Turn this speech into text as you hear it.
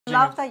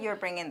love that you're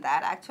bringing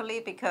that, actually,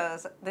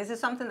 because this is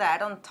something that I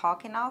don't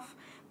talk enough.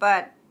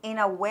 But in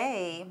a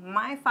way,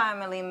 my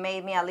family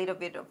made me a little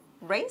bit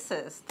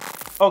racist.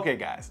 Okay,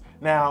 guys.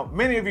 Now,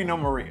 many of you know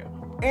Maria.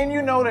 And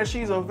you know that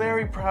she's a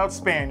very proud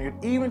Spaniard,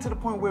 even to the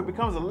point where it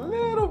becomes a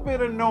little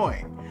bit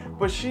annoying.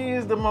 But she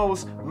is the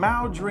most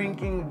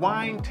mouth-drinking,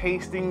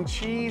 wine-tasting,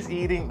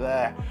 cheese-eating,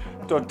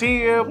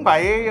 tortilla,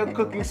 paella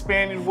cooking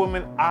Spaniard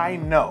woman I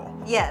know.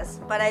 Yes,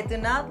 but I do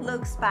not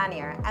look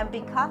Spaniard, and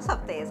because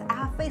of this, I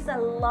have faced a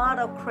lot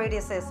of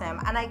criticism,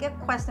 and I get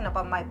questioned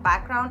about my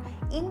background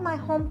in my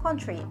home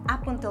country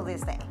up until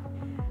this day.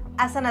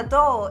 As an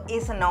adult,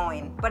 it's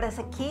annoying, but as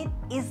a kid,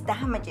 it's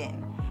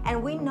damaging.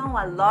 And we know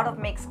a lot of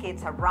mixed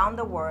kids around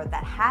the world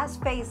that has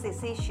faced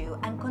this issue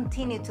and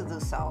continue to do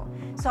so.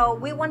 So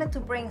we wanted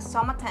to bring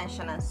some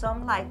attention and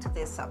some light to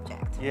this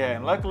subject. Yeah,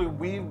 and luckily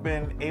we've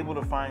been able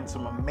to find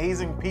some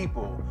amazing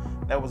people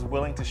that was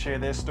willing to share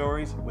their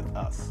stories with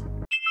us.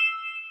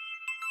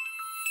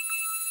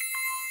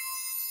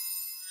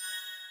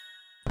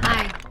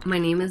 Hi, my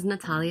name is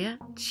Natalia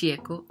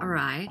Chieko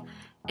Arai,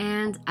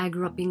 and I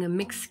grew up being a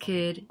mixed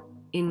kid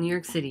in New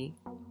York City,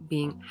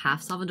 being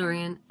half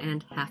Salvadorian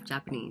and half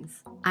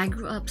Japanese. I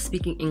grew up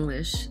speaking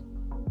English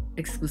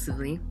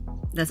exclusively.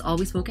 That's all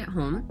we spoke at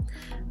home.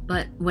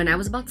 But when I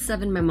was about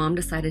 7, my mom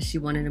decided she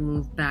wanted to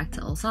move back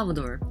to El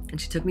Salvador, and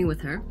she took me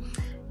with her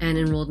and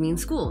enrolled me in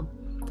school.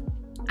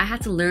 I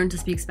had to learn to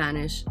speak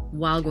Spanish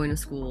while going to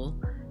school,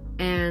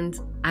 and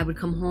I would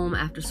come home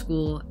after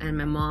school and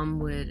my mom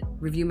would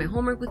review my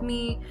homework with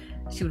me.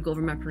 She would go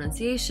over my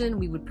pronunciation.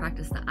 We would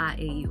practice the A,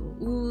 E, I, O,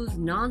 U's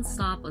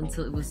non-stop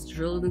until it was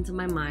drilled into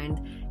my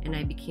mind and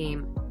I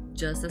became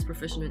just as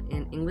proficient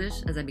in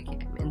English as I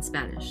became in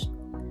Spanish.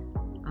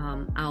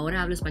 Ahora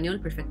hablo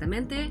español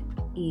perfectamente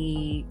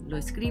y lo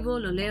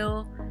escribo, lo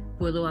leo,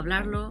 puedo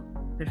hablarlo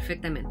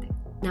perfectamente.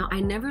 Now,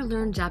 I never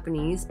learned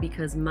Japanese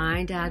because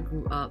my dad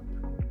grew up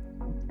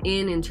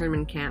in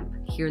internment camp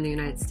here in the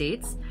United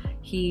States.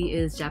 He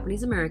is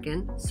Japanese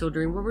American, so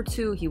during World War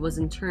II he was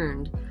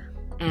interned,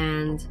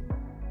 and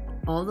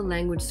all the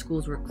language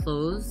schools were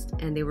closed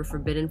and they were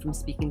forbidden from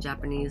speaking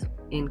Japanese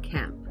in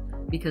camp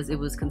because it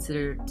was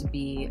considered to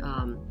be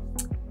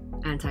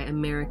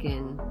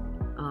anti-American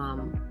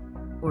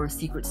or a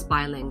secret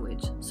spy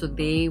language. So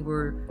they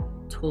were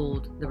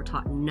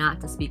taught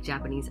not to speak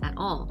Japanese at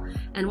all.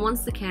 And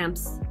once the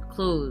camps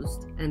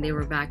closed and they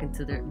were back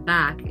into their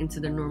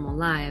normal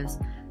lives,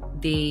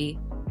 they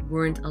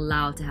weren't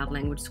allowed to have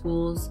language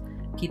schools.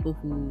 People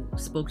who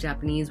spoke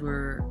Japanese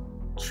were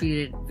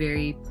treated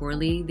very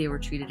poorly. They were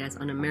treated as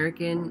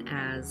un-American,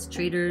 as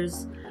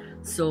traitors.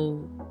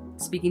 So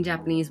speaking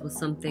Japanese was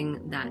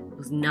something that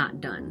was not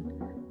done.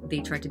 They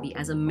tried to be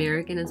as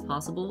American as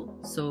possible.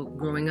 So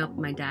growing up,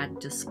 my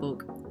dad just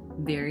spoke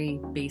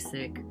very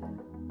basic,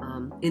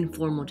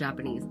 informal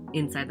Japanese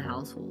inside the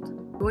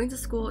household. Going to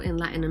school in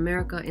Latin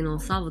America, in El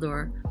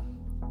Salvador,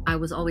 I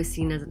was always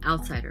seen as an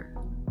outsider.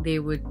 They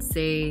would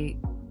say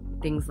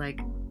things like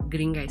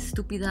gringa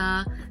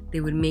estúpida.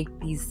 They would make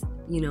these,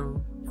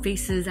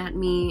 faces at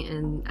me,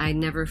 and I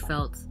never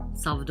felt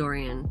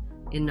Salvadorian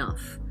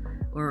enough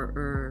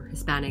or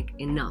Hispanic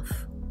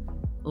enough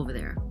over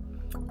there.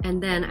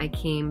 And then I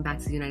came back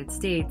to the United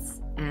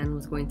States and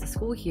was going to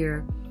school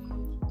here,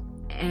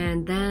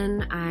 and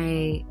then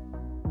I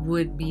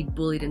would be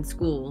bullied in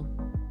school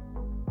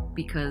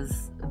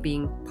because of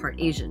being part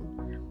Asian.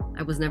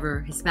 I was never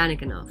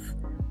Hispanic enough.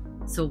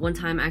 So one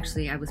time,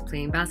 actually, I was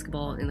playing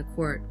basketball in the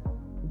court.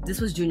 This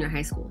was junior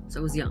high school, so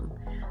I was young.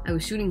 I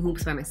was shooting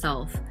hoops by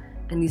myself,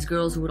 and these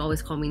girls who would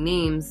always call me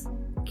names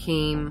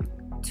came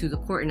to the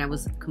court, and I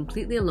was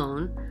completely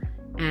alone,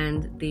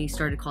 and they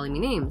started calling me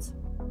names.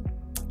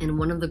 And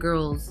one of the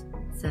girls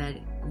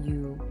said,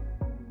 "You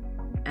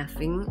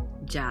effing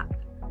Jap."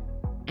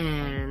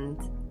 And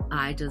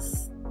I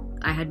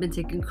had been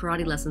taking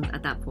karate lessons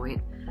at that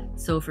point.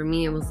 So for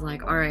me, it was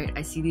like, all right,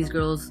 I see these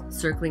girls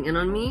circling in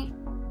on me.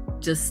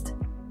 Just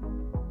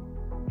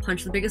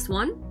punch the biggest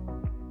one.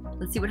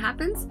 Let's see what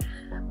happens.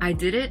 I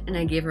did it, and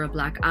I gave her a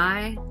black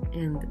eye,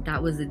 and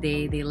that was the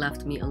day they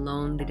left me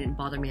alone. They didn't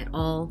bother me at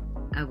all.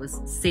 I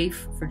was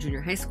safe for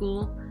junior high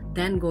school.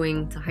 Then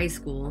going to high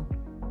school,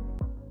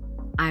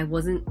 I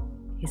wasn't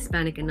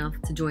Hispanic enough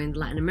to join the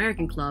Latin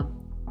American club,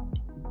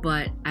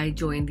 but I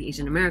joined the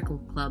Asian American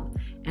club,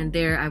 and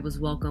there I was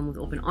welcomed with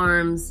open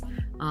arms.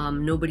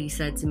 Nobody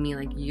said to me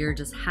like, you're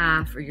just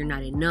half or you're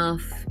not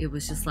enough. It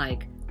was just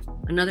like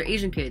another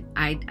Asian kid.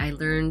 I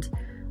learned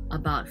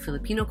about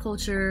Filipino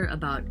culture,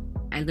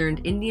 I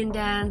learned Indian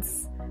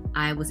dance.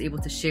 I was able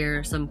to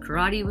share some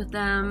karate with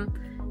them,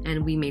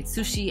 and we made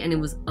sushi, and it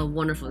was a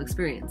wonderful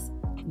experience.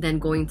 Then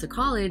going to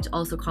college,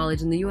 also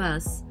college in the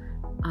US,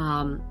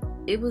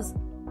 it was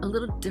a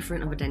little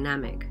different of a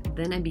dynamic.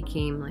 Then I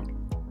became like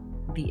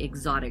the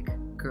exotic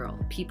girl.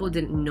 People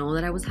didn't know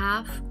that I was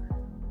half,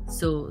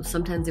 so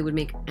sometimes they would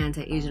make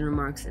anti-Asian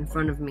remarks in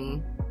front of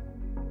me,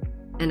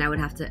 and I would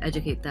have to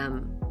educate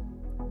them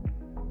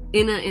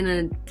in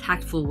a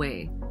tactful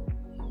way,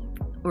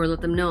 or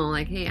let them know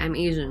like, hey, I'm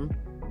Asian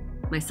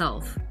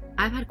myself.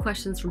 I've had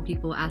questions from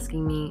people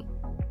asking me,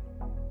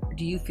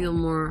 do you feel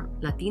more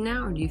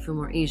Latina or do you feel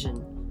more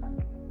Asian?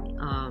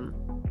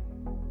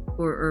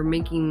 Or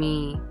making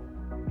me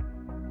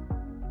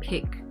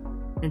pick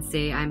and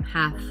say I'm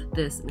half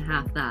this and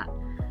half that.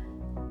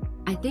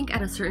 I think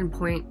at a certain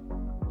point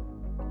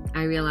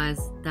I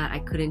realized that I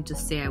couldn't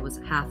just say I was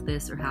half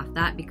this or half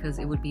that because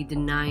it would be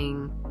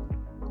denying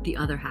the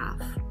other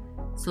half.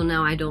 So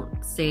now I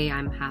don't say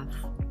I'm half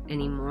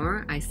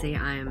anymore. I say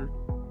I'm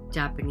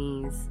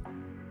Japanese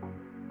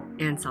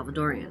and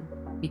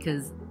Salvadorian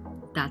because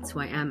that's who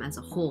I am as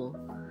a whole.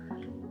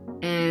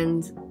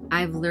 And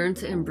I've learned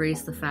to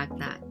embrace the fact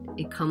that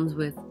it comes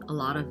with a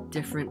lot of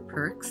different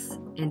perks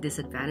and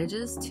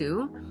disadvantages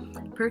too.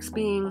 Perks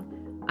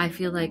being, I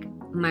feel like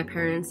my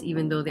parents,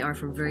 even though they are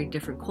from very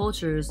different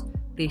cultures,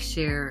 they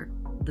share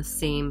the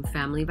same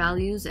family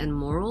values and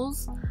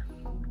morals.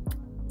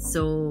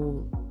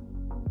 So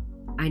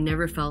I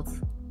never felt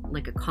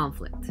like a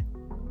conflict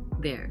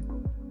there.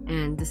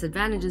 And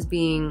disadvantages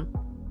being,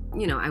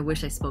 you know, I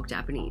wish I spoke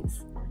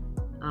Japanese.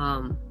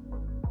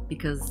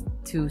 Because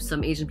to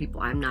some Asian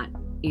people, I'm not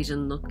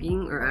Asian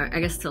looking, or I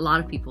guess to a lot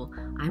of people,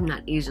 I'm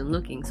not Asian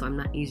looking, so I'm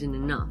not Asian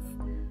enough.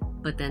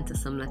 But then to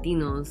some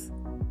Latinos,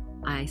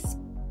 I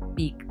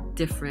speak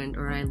different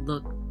or I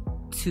look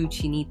too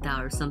chinita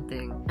or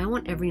something. I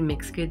want every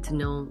mixed kid to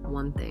know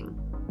one thing: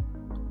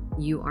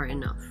 you are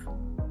enough.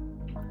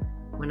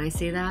 When I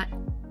say that,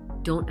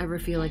 don't ever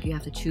feel like you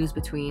have to choose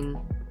between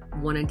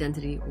one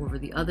identity over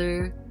the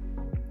other.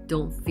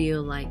 Don't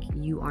feel like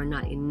you are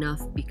not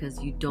enough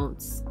because you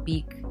don't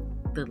speak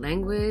the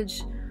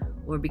language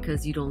or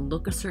because you don't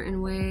look a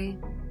certain way.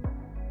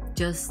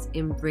 Just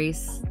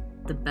embrace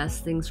the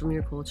best things from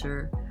your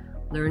culture.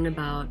 Learn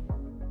about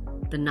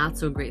the not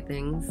so great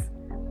things.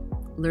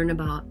 Learn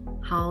about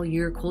how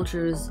your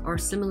cultures are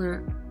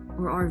similar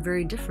or are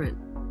very different.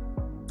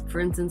 For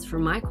instance, for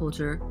my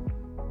culture,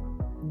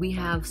 we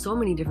have so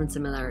many different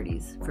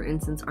similarities. For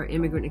instance, our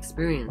immigrant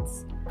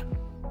experience.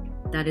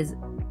 That is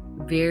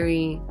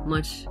very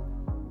much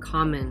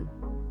common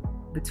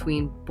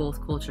between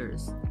both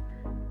cultures.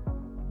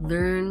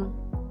 Learn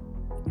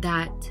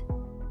that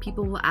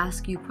people will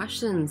ask you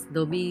questions.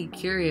 They'll be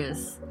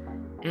curious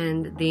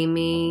and they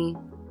may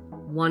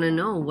want to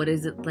know, what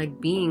is it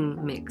like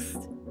being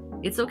mixed?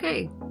 It's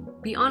okay.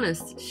 Be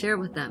honest. Share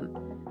with them.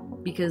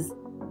 Because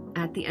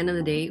at the end of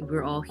the day,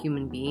 we're all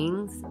human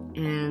beings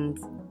and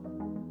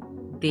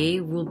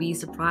they will be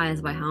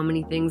surprised by how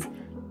many things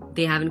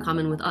they have in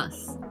common with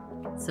us.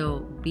 So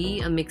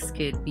be a mixed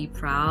kid. Be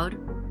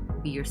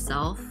proud. Be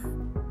yourself.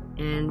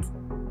 And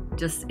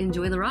just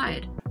enjoy the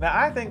ride. Now,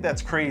 I think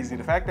that's crazy.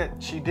 The fact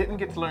that she didn't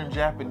get to learn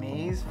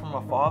Japanese from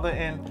her father,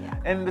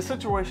 and the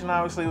situation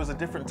obviously was a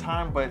different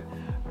time, but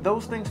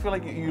those things feel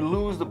like you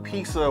lose the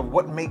piece of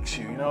what makes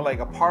you, you know, like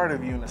a part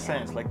of you in a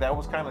sense. Like that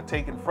was kind of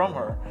taken from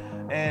her.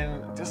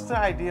 And just the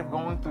idea of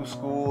going through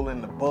school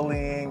and the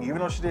bullying, even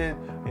though she did,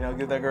 you know,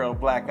 give that girl a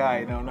black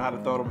eye, you know how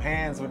to throw them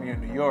hands when you're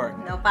in New York.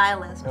 No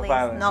violence, please. No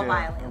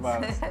violence. No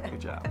violence.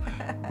 Good job.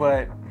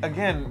 But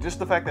again, just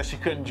the fact that she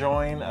couldn't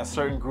join a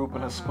certain group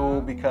in a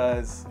school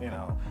because, you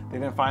know, they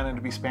didn't find her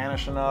to be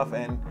Spanish enough,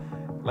 and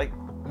like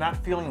not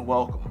feeling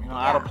welcome, you know,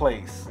 out of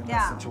place in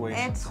this situation.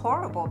 It's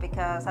horrible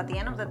because at the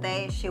end of the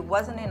day, she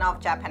wasn't enough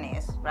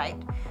Japanese, right?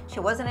 She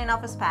wasn't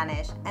enough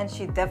Spanish, and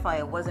she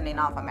definitely wasn't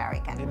enough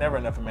American. You're never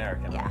enough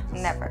American. Yeah,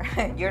 never.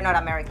 You're not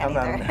American I'm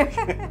either. not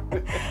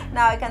American.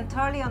 Now, I can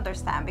totally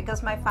understand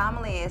because my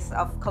family is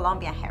of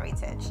Colombian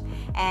heritage,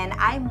 and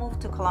I moved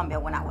to Colombia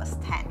when I was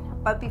 10.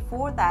 But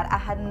before that, I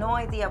had no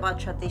idea about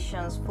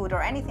traditions, food,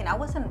 or anything. I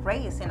wasn't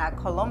raised in a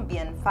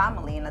Colombian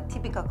family, in a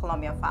typical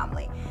Colombian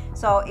family.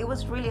 So it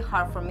was really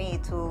hard for me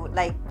to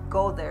like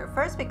go there.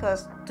 First,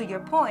 because to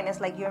your point,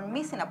 it's like you're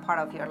missing a part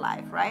of your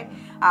life, right?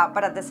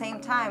 But at the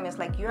same time, it's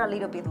like you're a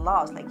little bit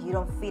lost, like you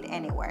don't fit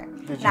anywhere.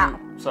 Did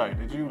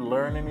you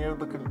learn any of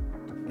the,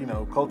 you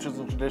know, cultures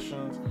and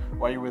traditions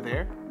while you were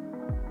there?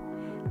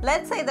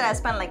 Let's say that I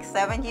spent like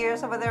 7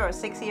 years over there or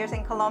 6 years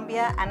in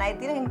Colombia, and I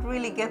didn't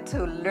really get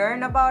to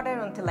learn about it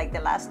until like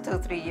the last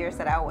 2-3 years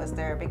that I was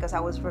there because I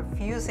was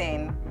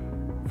refusing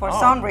for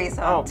some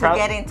reason to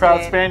get into proud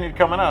it. Spaniard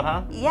coming out,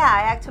 huh? Yeah,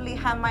 I actually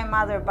had my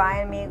mother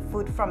buying me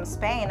food from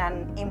Spain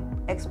and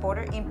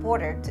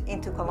imported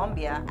into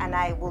Colombia, and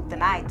I will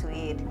deny to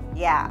eat.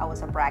 Yeah, I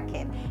was a brat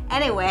kid.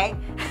 Anyway,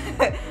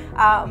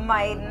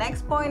 my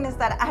next point is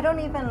that I don't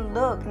even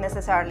look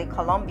necessarily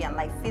Colombian,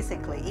 like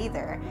physically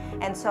either.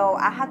 And so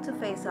I had to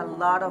face a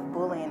lot of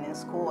bullying in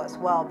school as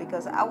well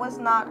because I was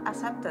not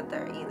accepted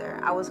there either.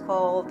 I was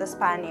called the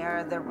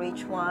Spaniard, the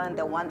rich one,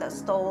 the one that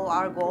stole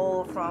our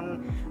gold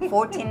from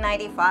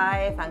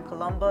 1495 and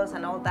Columbus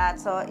and all that.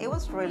 So it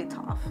was really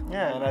tough.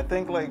 Yeah, and I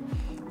think like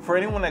for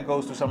anyone that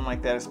goes through something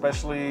like that,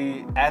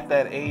 especially at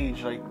that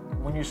age, like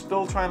when you're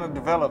still trying to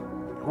develop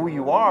who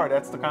you are,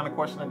 that's the kind of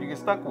question that you get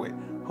stuck with.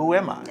 Who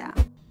am I? Yeah.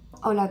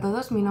 Hola a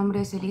todos, mi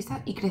nombre es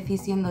Elisa y crecí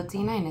siendo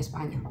china en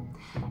España.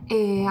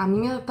 A mí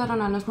me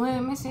adoptaron a los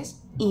 9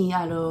 meses y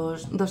a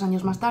los 2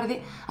 años más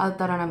tarde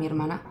adoptaron a mi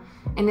hermana.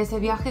 En ese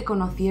viaje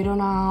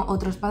conocieron a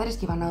otros padres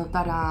que iban a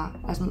adoptar a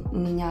las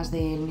niñas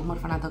del mismo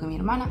orfanato que mi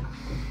hermana,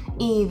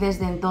 y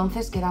desde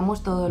entonces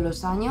quedamos todos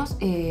los años,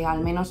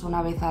 al menos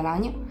una vez al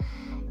año,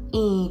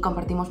 y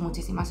compartimos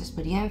muchísimas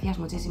experiencias,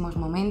 muchísimos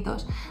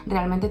momentos.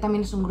 Realmente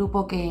también es un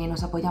grupo que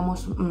nos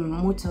apoyamos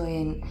mucho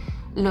en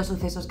los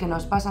sucesos que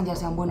nos pasan, ya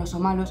sean buenos o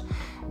malos,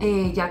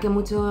 ya que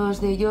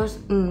muchos de ellos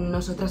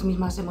nosotras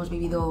mismas hemos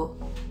vivido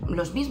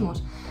los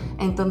mismos.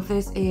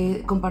 Entonces,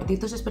 compartir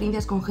tus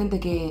experiencias con gente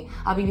que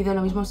ha vivido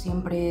lo mismo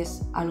siempre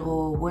es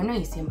algo bueno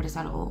y siempre es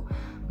algo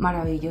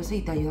maravilloso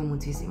y te ayuda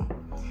muchísimo.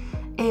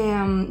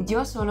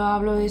 Yo solo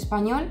hablo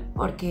español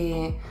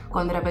porque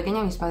cuando era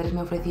pequeña mis padres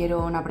me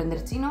ofrecieron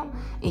aprender chino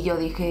y yo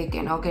dije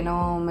que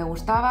no me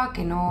gustaba,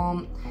 que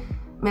no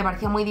me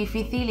parecía muy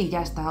difícil y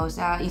ya está, o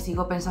sea, y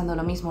sigo pensando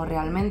lo mismo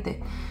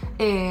realmente.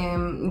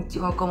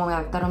 Yo, como me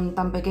adoptaron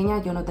tan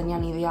pequeña, yo no tenía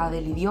ni idea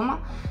del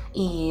idioma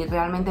y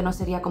realmente no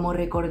sería como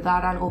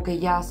recordar algo que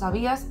ya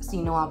sabías,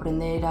 sino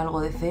aprender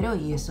algo de cero,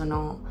 y eso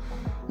no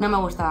me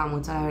gustaba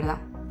mucho, la verdad.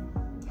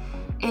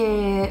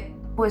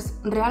 Pues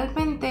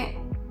realmente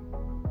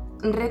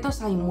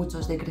retos hay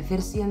muchos de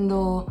crecer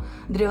siendo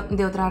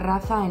de otra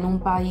raza en un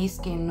país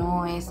que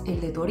no es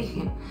el de tu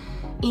origen.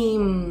 Y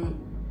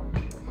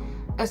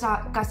o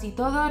sea, casi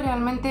todo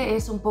realmente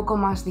es un poco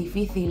más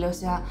difícil, o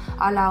sea,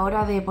 a la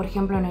hora de, por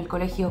ejemplo, en el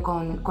colegio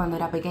cuando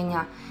era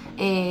pequeña,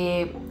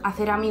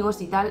 hacer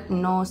amigos y tal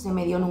no se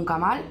me dio nunca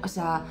mal, o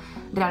sea,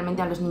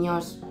 realmente a los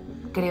niños,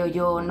 creo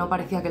yo, no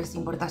parecía que les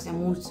importase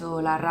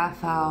mucho la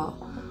raza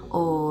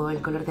o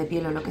el color de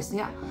piel o lo que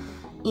sea,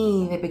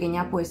 y de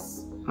pequeña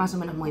pues más o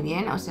menos muy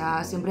bien, o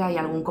sea, siempre hay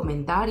algún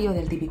comentario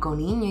del típico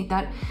niño y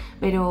tal,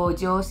 pero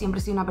yo siempre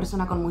he sido una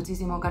persona con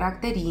muchísimo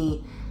carácter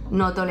y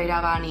no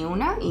toleraba ni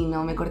una, y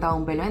no me cortaba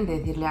un pelo en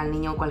decirle al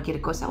niño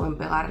cualquier cosa o en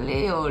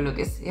pegarle o lo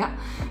que sea,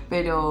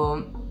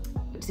 pero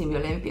sin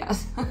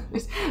violencias,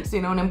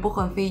 sino un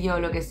empujoncillo o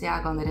lo que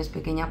sea cuando eres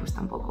pequeña, pues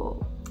tampoco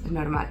es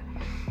normal.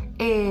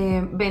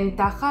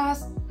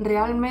 Ventajas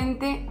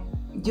realmente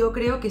yo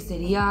creo que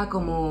sería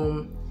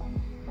como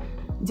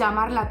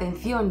llamar la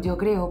atención, yo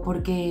creo,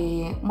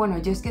 porque bueno,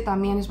 yo es que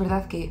también es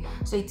verdad que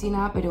soy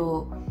china,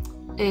 pero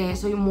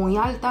soy muy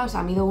alta, o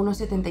sea, mido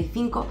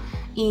 1,75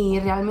 y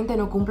realmente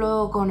no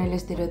cumplo con el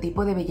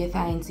estereotipo de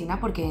belleza en China,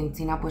 porque en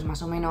China pues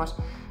más o menos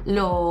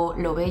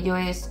lo bello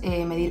es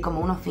medir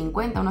como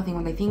 1,50,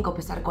 1,55,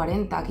 pesar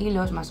 40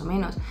 kilos más o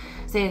menos,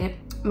 ser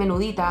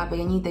menudita,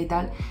 pequeñita y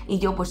tal, y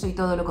yo pues soy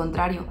todo lo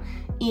contrario.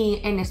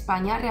 Y en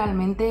España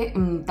realmente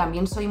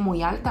también soy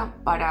muy alta,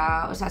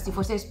 o sea, si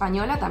fuese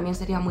española también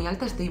sería muy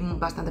alta, estoy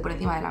bastante por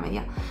encima de la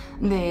media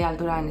de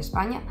altura en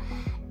España.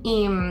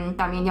 Y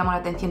también llamo la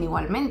atención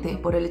igualmente,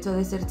 por el hecho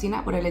de ser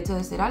china, por el hecho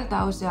de ser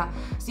alta, o sea,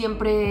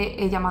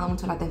 siempre he llamado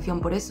mucho la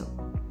atención por eso.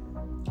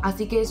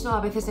 Así que eso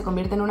a veces se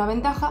convierte en una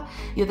ventaja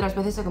y otras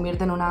veces se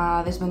convierte en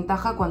una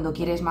desventaja cuando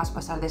quieres más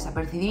pasar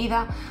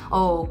desapercibida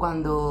o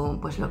cuando,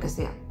 pues lo que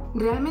sea.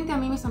 Realmente a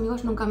mí mis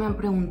amigos nunca me han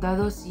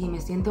preguntado si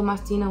me siento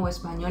más china o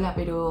española,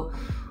 pero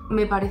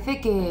me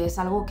parece que es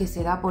algo que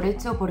se da por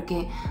hecho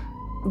porque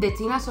de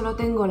China solo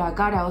tengo la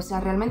cara, o sea,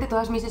 realmente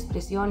todas mis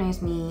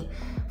expresiones, mi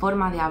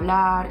forma de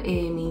hablar,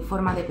 mi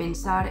forma de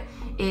pensar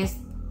es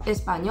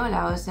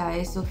española, o sea,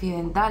 es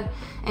occidental.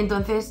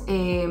 Entonces,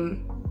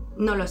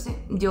 no lo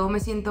sé, yo me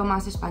siento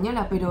más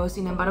española, pero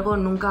sin embargo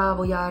nunca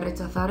voy a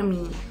rechazar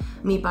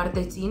mi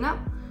parte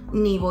china,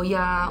 ni voy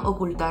a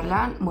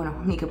ocultarla, bueno,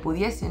 ni que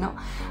pudiese, ¿no?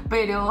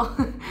 Pero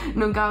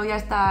nunca voy a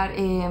estar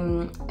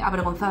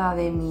avergonzada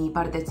de mi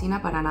parte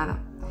china para nada.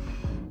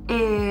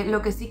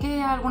 Lo que sí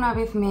que alguna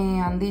vez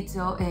me han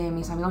dicho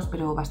mis amigos,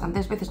 pero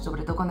bastantes veces,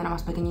 sobre todo cuando era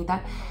más pequeña y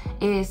tal,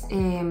 es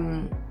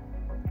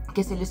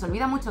que se les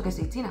olvida mucho que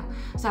soy china.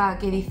 O sea,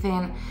 que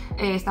dicen,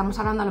 estamos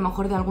hablando a lo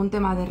mejor de algún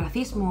tema de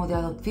racismo, de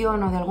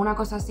adopción o de alguna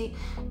cosa así,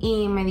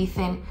 y me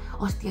dicen,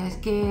 hostia, es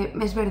que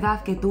es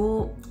verdad que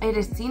tú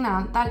eres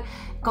china, tal,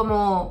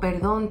 como,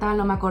 perdón, tal,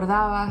 no me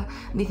acordaba.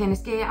 Dicen,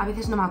 es que a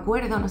veces no me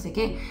acuerdo, no sé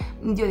qué.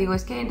 Yo digo,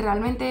 es que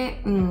realmente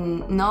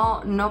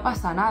no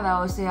pasa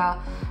nada, o sea,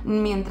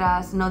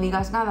 mientras no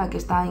digas nada que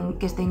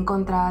esté en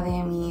contra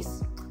de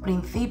mis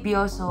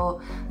principios o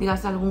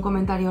digas algún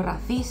comentario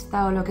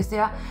racista o lo que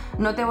sea,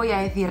 no te voy a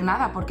decir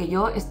nada, porque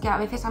yo es que a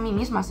veces a mí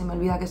misma se me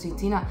olvida que soy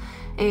china,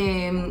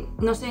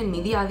 no sé, en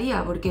mi día a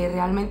día, porque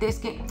realmente es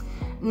que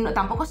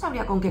tampoco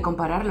sabría con qué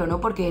compararlo, ¿no?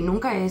 Porque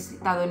nunca he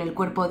estado en el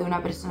cuerpo de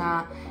una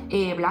persona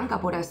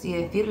blanca, por así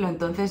decirlo,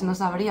 entonces no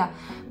sabría,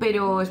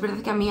 pero es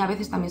verdad que a mí a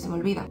veces también se me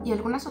olvida. Y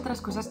algunas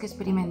otras cosas que he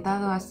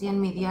experimentado así en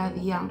mi día a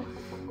día,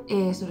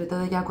 sobre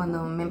todo ya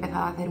cuando me he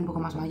empezado a hacer un poco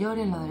más mayor,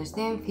 en la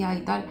adolescencia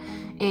y tal,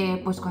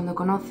 pues cuando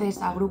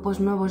conoces a grupos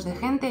nuevos de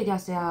gente, ya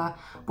sea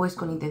pues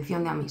con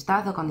intención de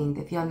amistad o con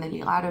intención de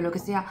ligar o lo que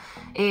sea,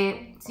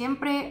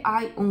 siempre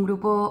hay un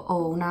grupo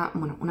o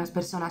unas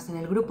personas en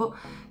el grupo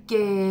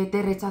que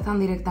te rechazan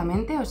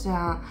directamente, o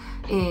sea,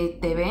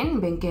 te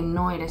ven que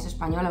no eres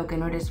española o que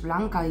no eres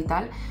blanca y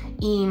tal,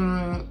 y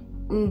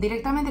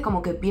directamente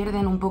como que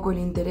pierden un poco el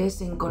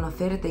interés en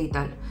conocerte y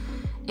tal.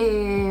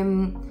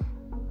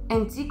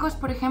 En chicos,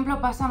 por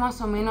ejemplo, pasa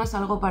más o menos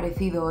algo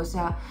parecido, o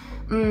sea,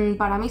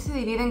 para mí se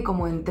dividen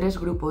como en 3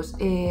 grupos.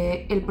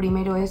 El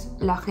primero es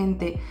la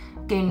gente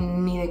que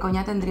ni de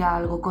coña tendría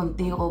algo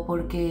contigo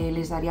porque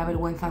les daría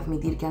vergüenza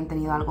admitir que han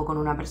tenido algo con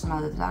una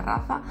persona de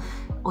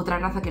otra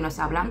raza que no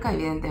sea blanca,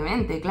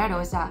 evidentemente, claro,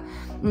 o sea,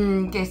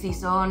 que si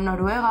son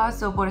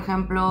noruegas o por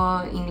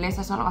ejemplo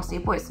inglesas o algo así,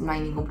 pues no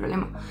hay ningún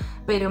problema,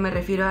 pero me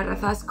refiero a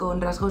razas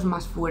con rasgos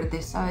más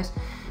fuertes, ¿sabes?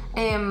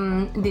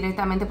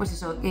 Directamente pues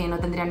eso, que no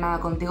tendrían nada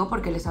contigo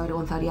porque les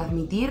avergonzaría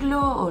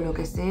admitirlo o lo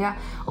que sea,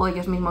 o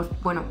ellos mismos,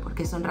 bueno,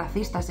 porque son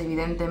racistas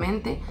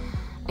evidentemente,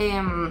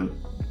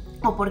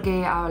 o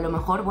porque a lo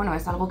mejor, bueno,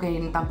 es algo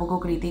que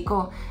tampoco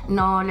critico,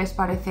 no les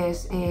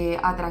pareces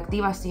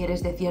atractiva si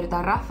eres de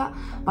cierta raza.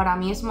 Para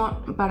mí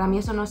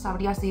eso no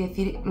sabría si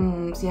decir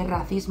si es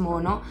racismo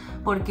o no,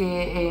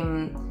 porque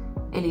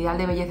el ideal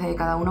de belleza de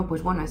cada uno,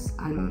 pues bueno, es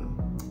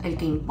el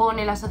que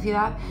impone la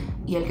sociedad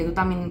y el que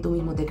tú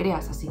mismo te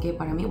creas, así que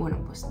para mí, bueno,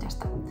 pues ya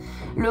está.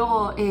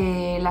 Luego,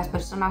 las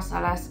personas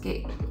a las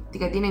que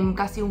tienen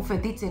casi un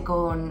fetiche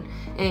con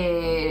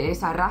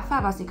esa raza,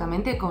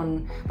 básicamente,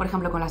 por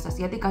ejemplo, con las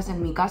asiáticas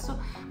en mi caso,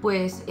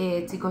 pues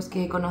chicos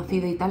que he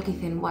conocido y tal, que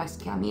dicen, buah, es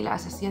que a mí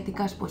las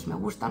asiáticas pues me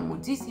gustan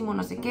muchísimo,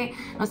 no sé qué,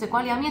 no sé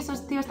cuál, y a mí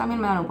esos tíos también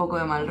me dan un poco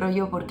de mal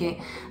rollo, porque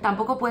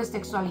tampoco puedes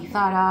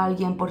sexualizar a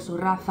alguien por su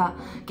raza,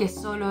 que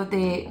solo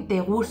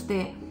te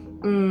guste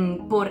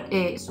por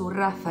su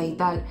raza y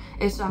tal.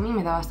 Eso a mí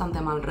me da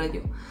bastante mal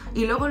rollo.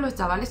 Y luego los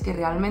chavales que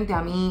realmente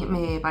a mí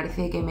me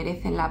parece que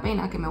merecen la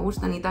pena, que me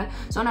gustan y tal,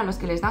 son a los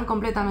que les dan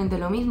completamente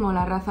lo mismo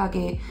la raza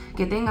que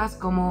tengas,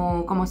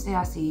 como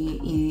seas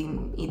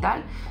y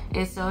tal.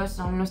 Esos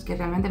son los que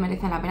realmente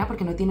merecen la pena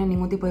porque no tienen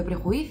ningún tipo de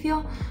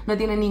prejuicio, no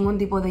tienen ningún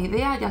tipo de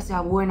idea, ya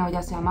sea buena o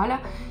ya sea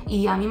mala,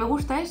 y a mí me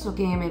gusta eso,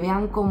 que me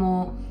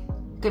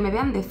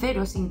vean de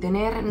cero, sin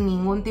tener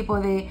ningún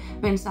tipo de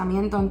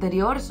pensamiento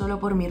anterior,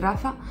 solo por mi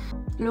raza.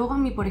 Luego a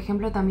mí, por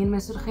ejemplo, también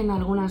me surgen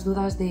algunas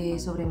dudas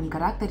sobre mi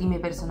carácter y mi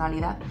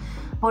personalidad,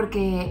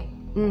 porque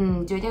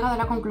yo he llegado a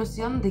la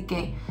conclusión de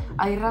que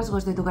hay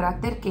rasgos de tu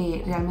carácter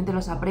que realmente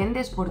los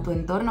aprendes por tu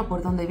entorno,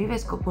 por dónde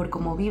vives, por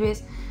cómo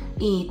vives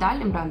y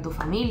tal, en plan tu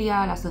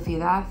familia, la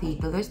sociedad y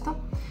todo esto.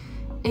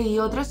 Y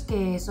otros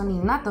que son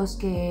innatos,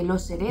 que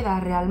los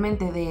heredas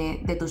realmente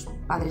de tus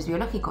padres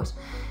biológicos.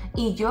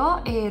 Y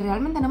yo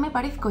realmente no me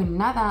parezco en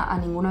nada a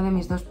ninguno de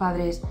mis 2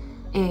 padres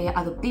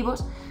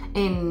adoptivos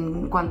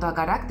en cuanto a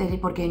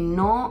carácter, porque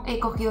no he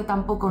cogido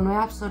tampoco, no he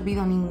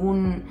absorbido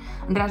ningún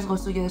rasgo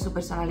suyo de su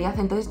personalidad.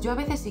 Entonces yo a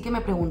veces sí que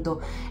me pregunto,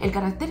 ¿el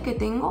carácter que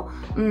tengo,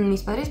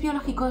 mis padres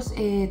biológicos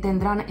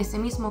tendrán ese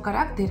mismo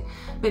carácter?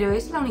 Pero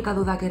es la única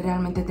duda que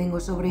realmente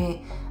tengo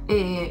sobre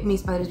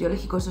mis padres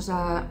biológicos. O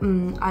sea,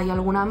 hay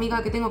alguna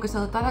amiga que tengo que es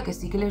adoptada que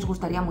sí que les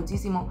gustaría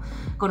muchísimo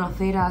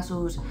conocer a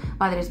sus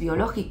padres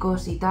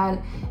biológicos y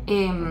tal,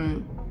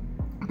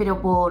 pero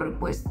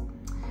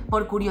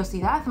por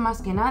curiosidad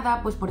más que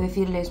nada, pues por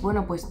decirles,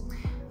 bueno, pues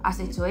has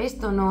hecho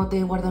esto, no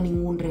te guardo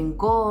ningún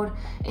rencor,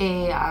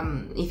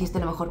 hiciste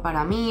lo mejor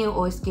para mí,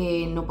 o es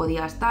que no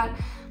podías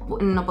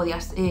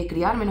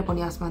criarme, no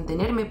podías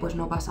mantenerme, pues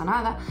no pasa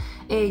nada.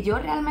 Yo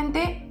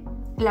realmente,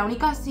 la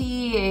única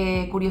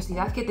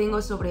curiosidad que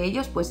tengo sobre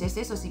ellos, pues es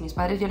eso, si mis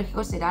padres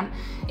biológicos serán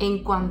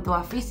en cuanto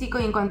a físico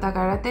y en cuanto a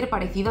carácter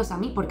parecidos a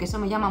mí, porque eso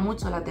me llama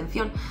mucho la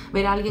atención,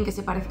 ver a alguien que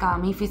se parezca a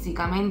mí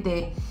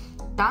físicamente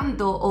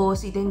tanto, o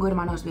si tengo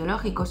hermanos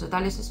biológicos o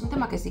tal. Eso es un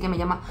tema que sí que me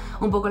llama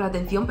un poco la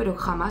atención, pero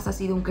jamás ha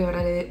sido un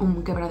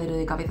quebradero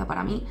de cabeza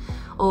para mí,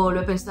 o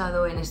lo he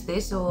pensado en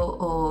exceso,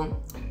 o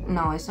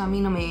no, eso a mí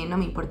no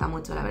me importa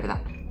mucho, la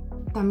verdad.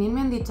 También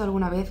me han dicho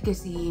alguna vez que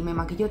si me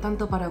maquillo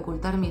tanto para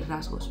ocultar mis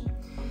rasgos.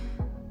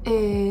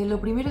 Lo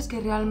primero es que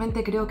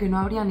realmente creo que no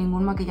habría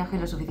ningún maquillaje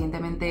lo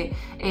suficientemente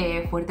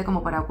fuerte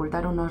como para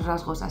ocultar unos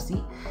rasgos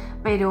así,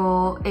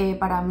 pero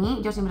para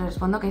mí yo siempre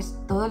respondo que es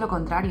todo lo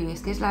contrario, y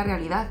es que es la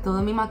realidad.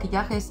 Todo mi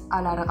maquillaje es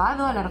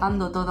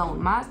alargando todo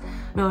aún más,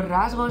 los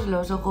rasgos,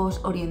 los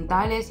ojos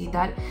orientales y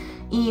tal,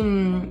 y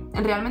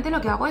realmente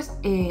lo que hago es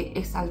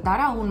exaltar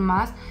aún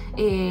más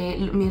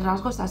mis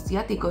rasgos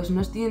asiáticos.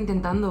 No estoy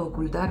intentando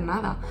ocultar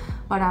nada.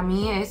 Para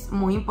mí es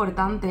muy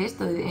importante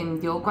esto.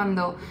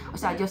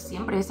 Yo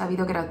siempre he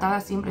sabido que era adoptada,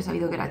 siempre he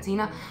sabido que era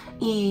china,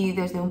 y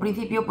desde un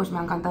principio pues me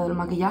ha encantado el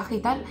maquillaje y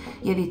tal,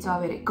 y he dicho, a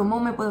ver, ¿cómo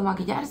me puedo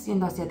maquillar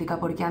siendo asiática?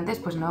 Porque antes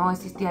pues no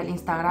existía el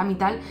Instagram y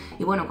tal,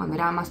 y bueno, cuando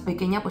era más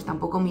pequeña pues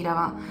tampoco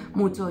miraba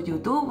mucho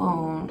YouTube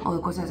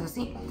o cosas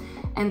así.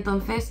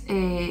 Entonces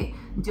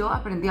yo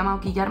aprendí a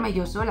maquillarme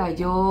yo sola.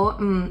 Yo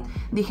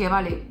dije,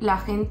 vale,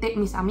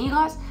 mis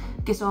amigas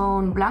que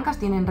son blancas,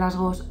 tienen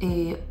rasgos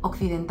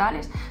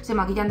occidentales, se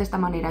maquillan de esta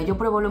manera. Yo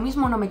pruebo lo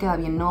mismo, no me queda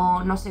bien,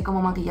 no sé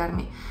cómo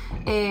maquillarme,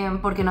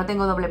 porque no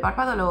tengo doble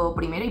párpado, lo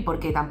primero, y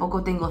porque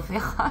tampoco tengo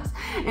cejas.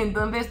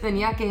 Entonces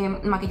tenía que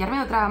maquillarme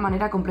de otra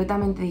manera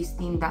completamente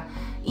distinta.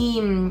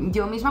 Y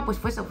yo misma pues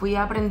fui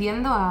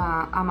aprendiendo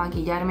a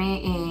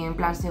maquillarme en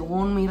plan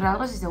según mis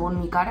rasgos y según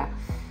mi cara,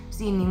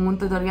 sin ningún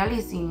tutorial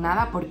y sin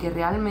nada, porque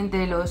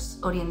realmente los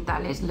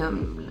orientales,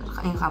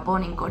 en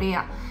Japón, en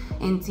Corea,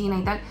 en China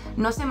y tal,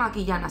 no se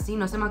maquillan así,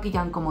 no se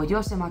maquillan como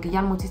yo, se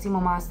maquillan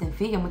muchísimo más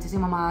sencillo,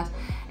 muchísimo más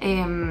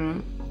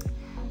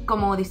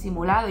como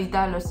disimulado y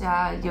tal. O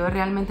sea, yo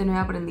realmente no he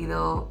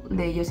aprendido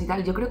de ellos y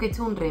tal. Yo creo que he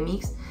hecho un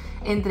remix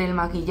entre el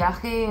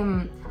maquillaje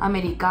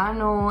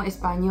americano,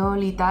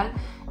 español y tal,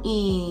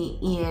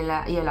 y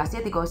el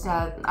asiático, o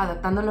sea,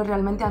 adaptándolo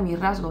realmente a mis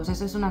rasgos.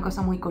 Eso es una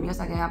cosa muy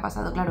curiosa que me ha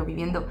pasado, claro,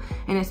 viviendo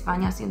en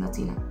España siendo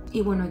china.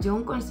 Y bueno, yo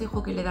un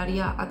consejo que le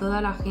daría a toda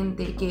la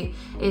gente que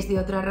es de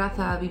otra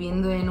raza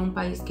viviendo en un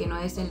país que no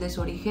es el de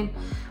su origen,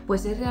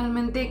 pues es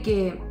realmente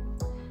que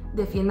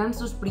defiendan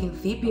sus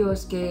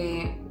principios,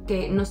 que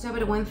no se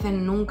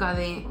avergüencen nunca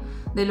de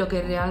lo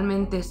que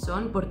realmente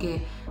son,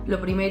 porque lo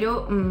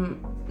primero,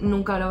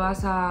 nunca lo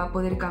vas a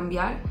poder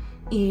cambiar,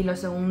 y lo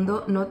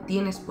segundo, no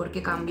tienes por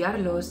qué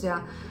cambiarlo. O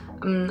sea,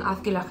 haz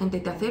que la gente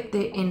te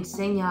acepte,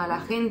 enseña a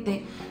la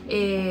gente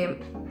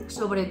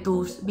sobre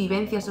tus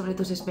vivencias, sobre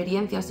tus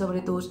experiencias,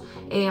 sobre tus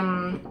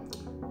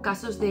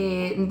casos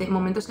de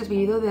momentos que has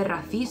vivido de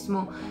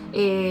racismo.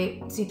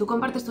 Si tú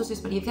compartes tus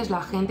experiencias,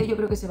 la gente yo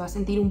creo que se va a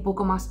sentir un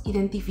poco más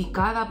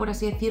identificada, por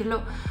así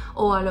decirlo,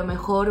 o a lo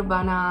mejor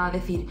van a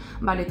decir,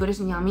 vale, tú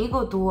eres mi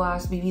amigo, tú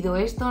has vivido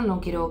esto,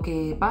 no quiero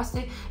que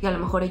pase, y a lo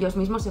mejor ellos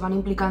mismos se van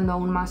implicando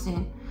aún más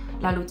en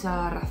la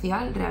lucha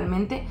racial.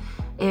 Realmente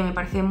me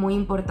parece muy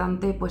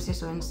importante, pues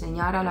eso,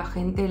 enseñar a la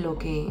gente lo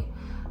que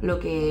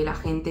la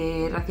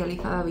gente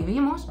racializada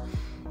vivimos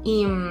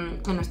y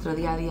en nuestro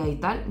día a día y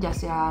tal, ya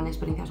sean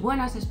experiencias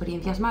buenas,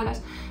 experiencias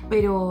malas,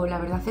 pero la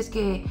verdad es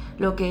que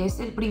lo que es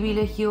el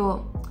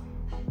privilegio,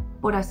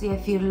 por así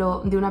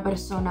decirlo, de una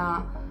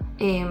persona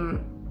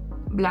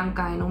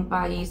blanca en un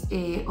país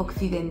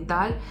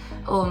occidental,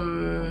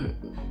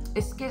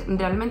 es que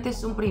realmente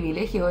es un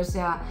privilegio. O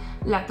sea,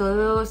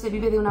 todo se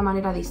vive de una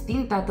manera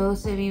distinta, todo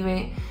se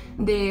vive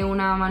de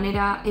una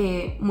manera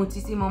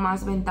muchísimo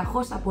más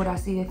ventajosa, por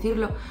así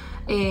decirlo.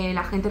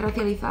 La gente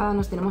racializada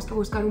nos tenemos que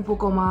buscar un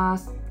poco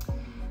más,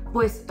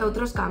 pues,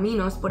 otros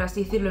caminos, por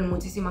así decirlo, en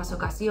muchísimas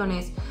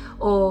ocasiones,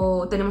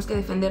 o tenemos que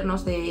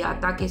defendernos de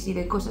ataques y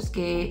de cosas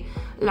que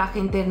la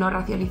gente no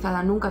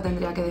racializada nunca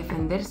tendría que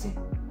defenderse.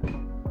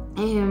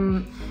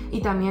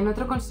 Y también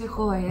otro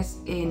consejo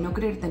es no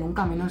creerte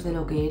nunca menos de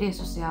lo que eres.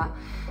 O sea,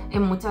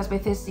 muchas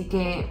veces sí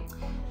que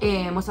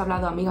hemos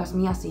hablado, amigas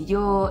mías y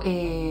yo,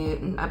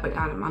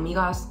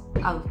 amigas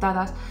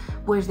adoptadas,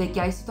 pues de que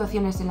hay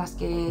situaciones en las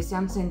que se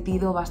han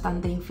sentido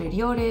bastante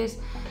inferiores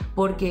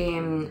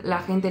porque la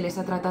gente les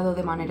ha tratado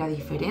de manera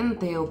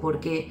diferente, o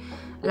porque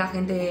la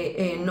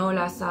gente no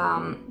las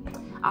ha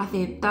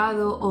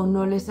aceptado o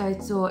no les ha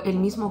hecho el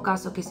mismo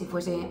caso que si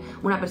fuese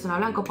una persona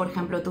blanca. Por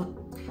ejemplo,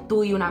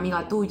 tú y una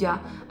amiga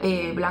tuya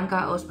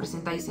blanca os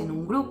presentáis en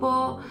un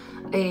grupo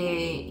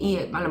y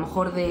a lo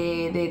mejor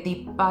de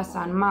ti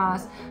pasan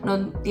más,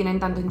 no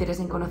tienen tanto interés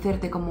en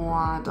conocerte como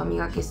a tu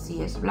amiga que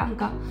sí es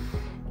blanca,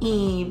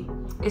 y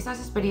esas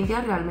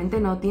experiencias realmente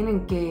no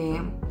tienen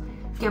que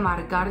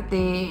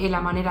marcarte en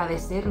la manera de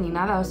ser ni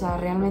nada. O sea,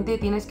 realmente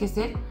tienes que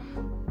ser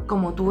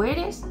como tú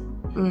eres,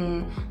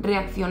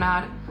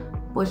 reaccionar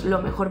pues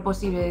lo mejor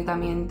posible,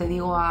 también te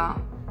digo, a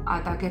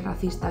ataques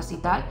racistas y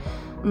tal.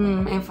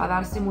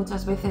 Enfadarse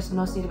muchas veces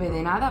no sirve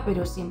de nada,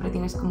 pero siempre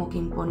tienes como que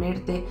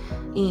imponerte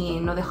y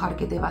no dejar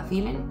que te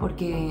vacilen,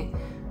 porque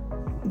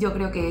yo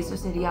creo que eso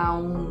sería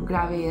un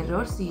grave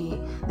error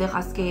si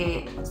dejas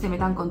que se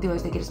metan contigo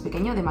desde que eres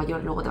pequeño. De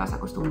mayor luego te vas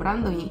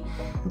acostumbrando y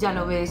ya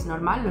lo ves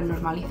normal, lo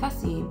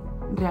normalizas, y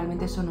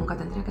realmente eso nunca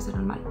tendría que ser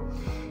normal.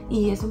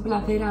 Y es un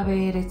placer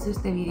haber hecho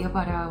este vídeo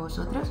para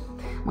vosotros.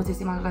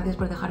 Muchísimas gracias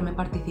por dejarme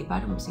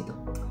participar. Un besito.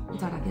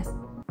 Muchas gracias.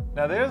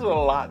 Now there's a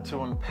lot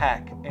to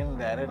unpack in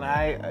that, and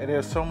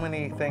there's so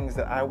many things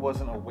that I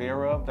wasn't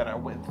aware of, that I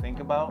wouldn't think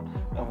about,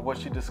 of what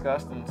she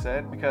discussed and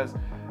said, because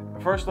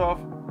first off,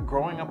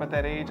 growing up at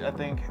that age, I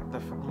think the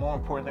more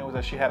important thing was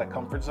that she had a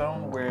comfort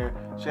zone where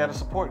she had a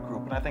support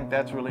group, and I think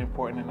that's really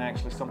important, and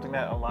actually something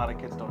that a lot of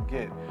kids don't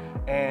get.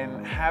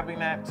 And having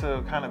that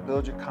to kind of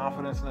build your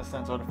confidence in a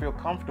sense, or to feel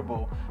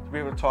comfortable to be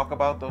able to talk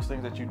about those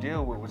things that you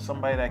deal with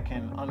somebody that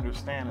can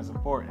understand is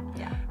important.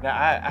 Yeah. Now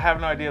I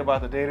have no idea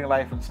about the dating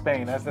life in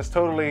Spain. That's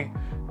totally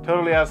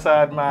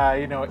outside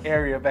my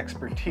area of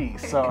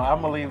expertise. So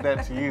I'm gonna leave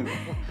that to you.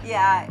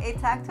 Yeah,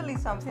 it's actually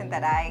something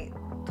that I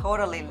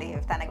totally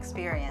lived and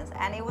experienced,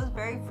 and it was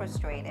very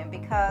frustrating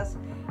because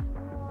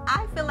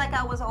I feel like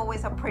I was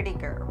always a pretty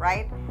girl,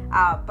 right?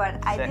 But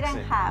I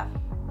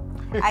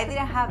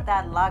didn't have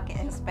that luck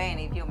in Spain,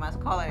 if you must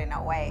call it in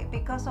a way,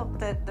 because of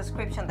the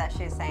description that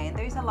she's saying.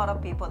 There's a lot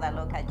of people that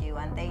look at you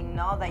and they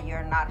know that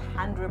you're not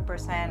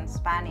 100%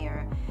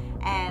 Spaniard,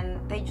 and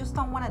they just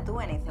don't want to do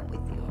anything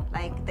with you.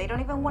 Like, they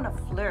don't even want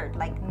to flirt,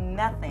 like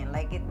nothing,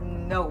 like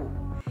no.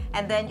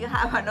 And then you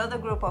have another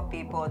group of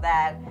people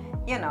that,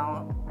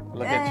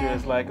 look at you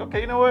as like,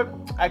 okay, you know what?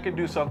 I could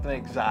do something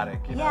exotic,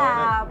 you know?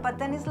 Yeah, but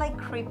then it's like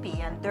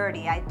creepy and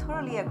dirty. I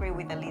totally agree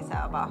with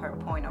Elisa about her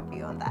point of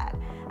view on that.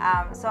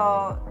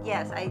 So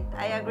yes,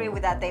 I agree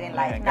with that dating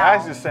life. Man, Now,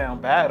 guys just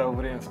sound bad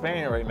over there in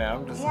Spain right now.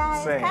 I'm just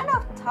yeah, saying. it's kind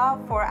of tough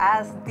for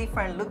us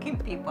different looking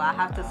people, I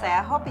have to say.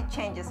 I hope it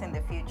changes in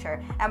the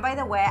future. And by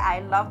the way, I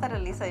love that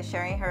Elisa is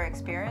sharing her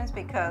experience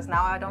because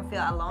now I don't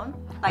feel alone.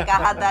 Like I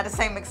had that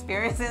same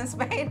experience in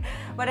Spain.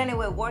 But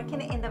anyway,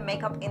 working in the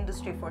makeup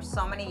industry for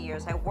so many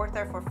years, I worked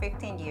there for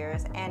 15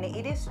 years, and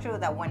it is true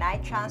that when I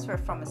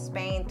transferred from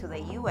Spain to the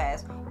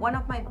US, one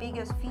of my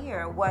biggest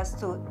fear was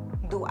to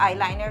do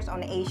eyeliners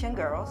on Asian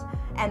girls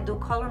and do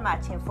color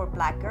matching for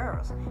black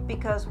girls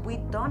because we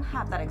don't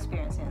have that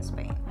experience in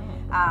Spain.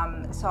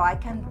 So I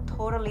can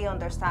totally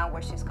understand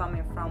where she's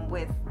coming from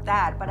with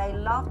that, but I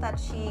love that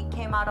she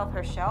came out of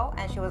her show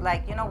and she was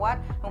like, you know what,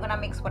 I'm gonna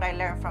mix what I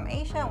learned from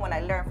Asia and what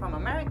I learned from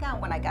America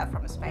and what I got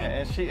from Spain. Yeah,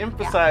 and she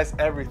emphasized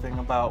everything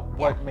about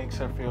what makes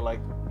her feel like,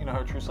 you know,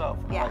 her true self.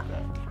 I like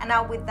that. And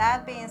now with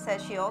that being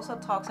said, she also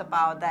talks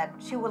about that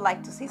she would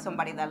like to see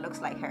somebody that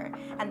looks like her.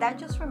 And that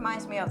just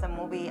reminds me of the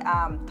movie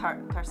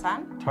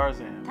Tarzan.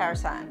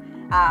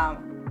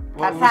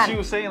 Well, what she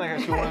was saying,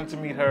 like, she wanted to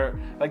meet her,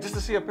 like, just to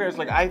see her parents.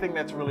 Like, I think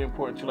that's really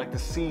important to, like, to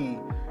see,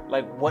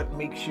 like, what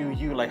makes you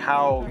you, like,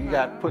 how you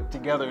got put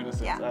together in a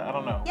sense. Yeah. I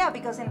don't know. Yeah,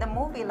 because in the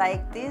movie,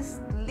 like,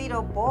 this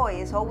little boy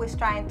is always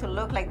trying to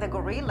look like the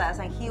gorillas,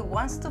 and he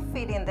wants to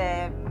fit in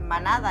the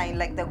manada, in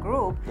like the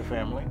group. The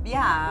family.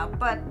 Yeah,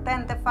 but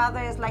then the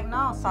father is like,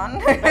 no,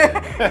 son,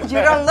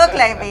 you don't look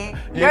like me.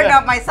 You're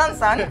not my son.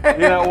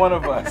 You're not one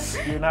of us.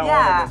 You're not one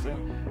of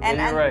us. And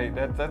you're right.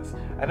 That's.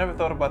 I never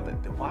thought about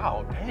that.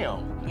 Wow,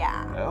 damn.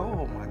 Yeah.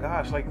 Oh my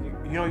gosh! Like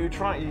you know,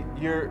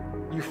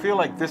 you feel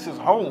like this is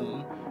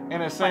home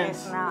in a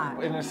sense. But it's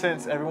not. In a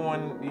sense,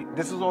 everyone.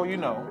 This is all you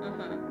know.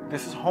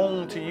 This is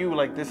home to you.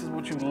 Like this is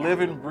what you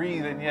live and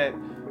breathe, and yet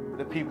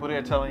the people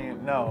there telling you,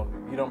 no,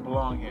 you don't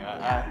belong here.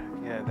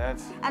 Yeah,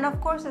 that's. And of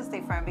course, it's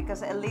different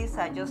because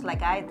Elisa, just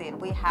like I did,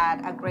 we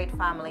had a great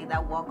family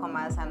that welcomed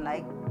us and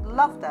like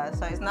loved us.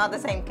 So it's not the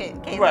same case.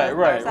 Right.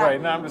 No,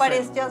 I'm just but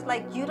saying. it's just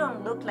like you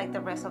don't look like the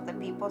rest of the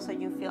people, so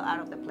you feel out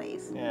of the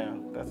place. Yeah,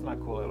 that's not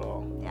cool at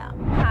all. Yeah.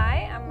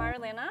 Hi, I'm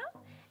Marlena,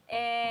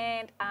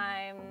 and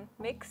I'm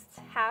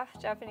mixed, half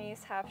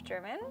Japanese, half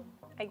German.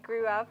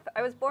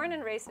 I was born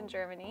and raised in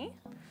Germany,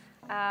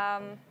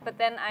 but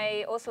then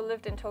I also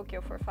lived in Tokyo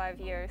for 5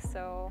 years,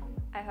 so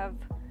I have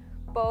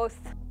both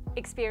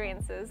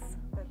experiences.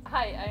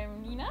 Hi,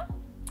 I'm Nina.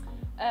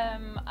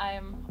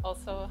 I'm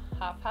also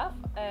half-half.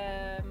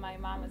 My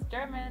mom is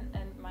German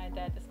and my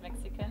dad is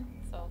Mexican,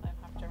 so I'm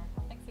half German,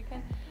 half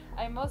Mexican.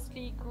 I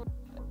mostly grew up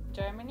in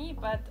Germany,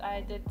 but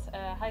I did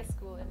high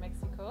school in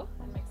Mexico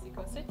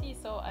City,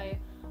 so I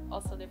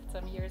also lived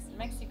some years in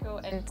Mexico.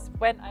 And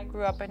when I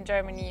grew up in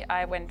Germany,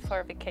 I went for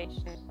a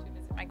vacation to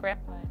visit my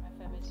grandpa and my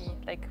family,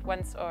 like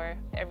once or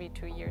every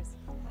 2 years.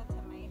 That's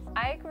amazing.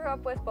 I grew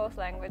up with both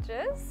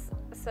languages,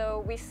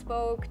 so we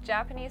spoke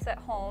Japanese at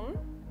home.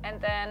 And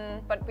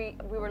then, but we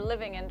were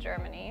living in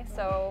Germany,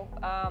 so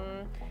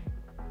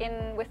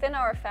within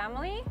our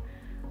family,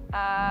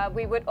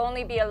 we would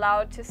only be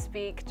allowed to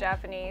speak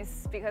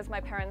Japanese because my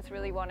parents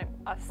really wanted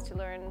us to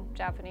learn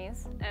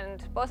Japanese,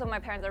 and both of my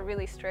parents are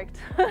really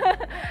strict.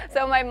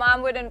 So my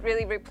mom wouldn't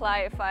really reply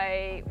if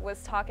I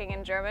was talking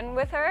in German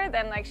with her.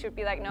 Then like she would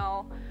be like,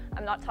 no,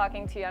 I'm not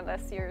talking to you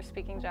unless you're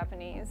speaking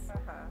Japanese.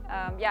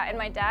 Yeah, and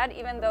my dad,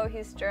 even though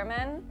he's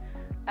German,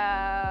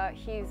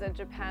 he's a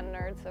Japan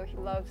nerd, so he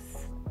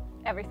loves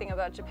everything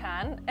about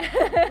Japan.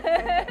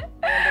 I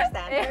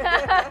understand.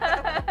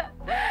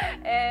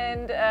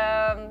 And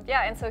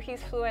yeah, and so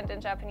he's fluent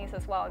in Japanese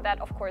as well. That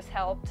of course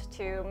helped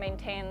to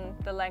maintain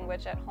the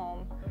language at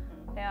home.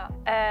 Yeah.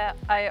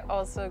 I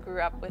also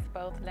grew up with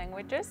both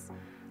languages.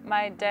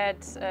 My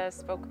dad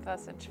spoke with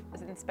us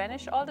in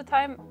Spanish all the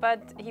time,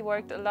 but he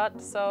worked a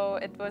lot, so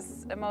it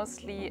was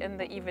mostly in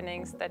the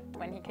evenings that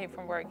when he came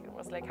from work, it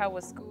was like, how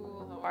was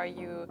school, how are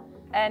you?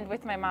 And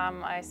with my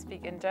mom, I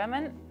speak in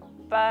German.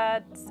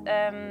 But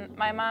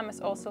my mom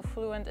is also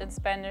fluent in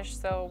Spanish,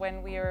 so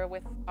when we are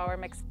with our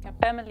Mexican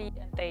family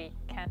and they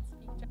can't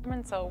speak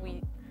German, so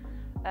we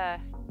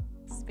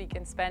speak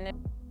in Spanish.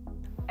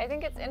 I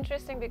think it's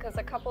interesting because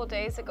a couple of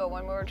days ago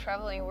when we were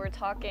traveling, we were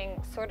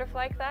talking sort of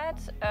like that,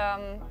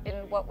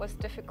 in what was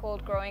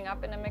difficult growing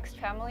up in a mixed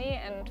family.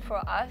 And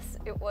for us,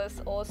 it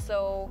was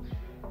also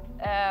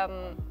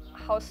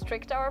how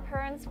strict our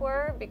parents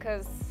were,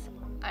 because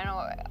I don't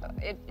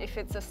know if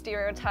it's a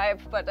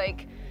stereotype, but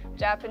like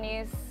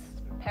Japanese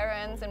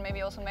parents and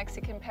maybe also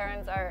Mexican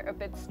parents are a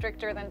bit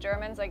stricter than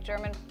Germans. Like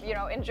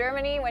in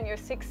Germany, when you're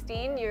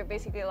 16, you're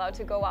basically allowed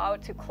to go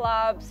out to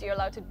clubs, you're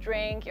allowed to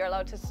drink, you're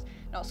allowed to,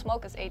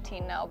 smoke is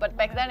 18 now, but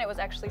back then it was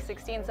actually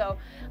 16. So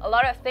a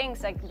lot of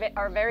things like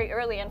are very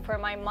early. And for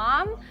my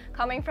mom,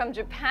 coming from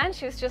Japan,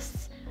 she was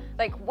just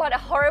like, what a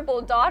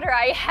horrible daughter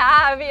I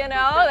have,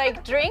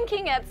 like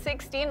drinking at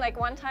 16. Like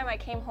one time I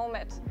came home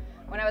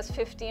when I was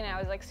 15, I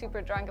was like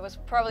super drunk. It was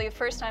probably the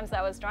first times that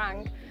I was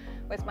drunk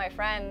with my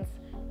friends.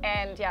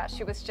 And yeah,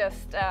 she was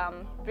just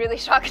really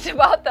shocked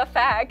about the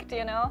fact,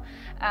 you know.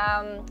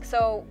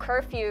 So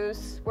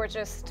curfews were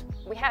just,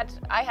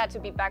 I had to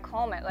be back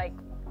home at like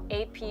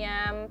 8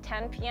 p.m.,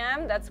 10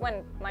 p.m. That's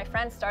when my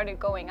friends started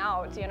going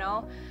out, you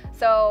know.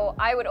 So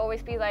I would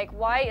always be like,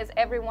 why is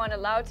everyone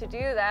allowed to do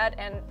that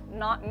and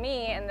not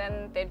me? And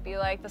then they'd be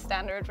like, the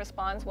standard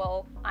response,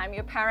 well, I'm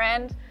your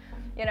parent,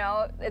 you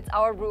know, it's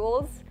our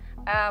rules.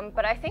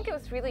 But I think it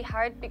was really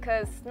hard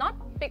because,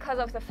 not because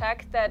of the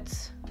fact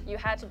that you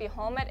had to be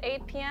home at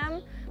 8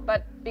 p.m.,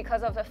 but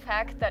because of the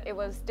fact that it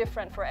was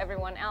different for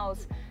everyone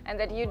else and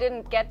that you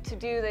didn't get to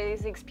do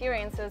these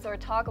experiences or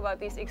talk about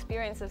these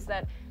experiences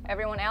that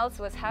everyone else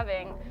was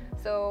having.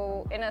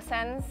 So in a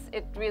sense,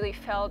 it really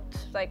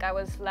felt like I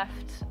was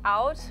left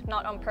out,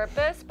 not on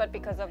purpose, but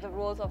because of the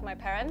rules of my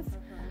parents.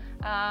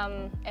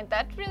 And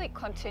that really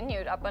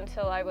continued up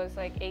until I was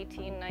like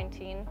 18,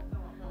 19.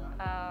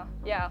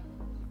 Yeah.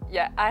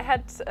 Yeah, I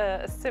had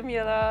a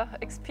similar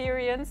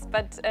experience,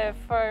 but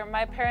for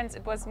my parents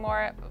it was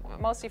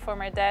mostly for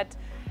my dad,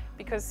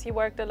 because he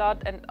worked a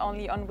lot and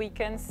only on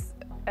weekends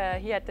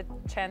he had the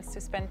chance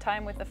to spend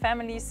time with the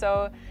family,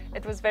 so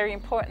it was very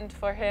important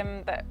for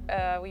him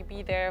that we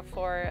be there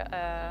for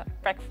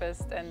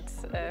breakfast and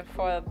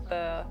for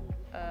the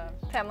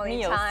family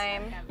meals.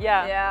 time.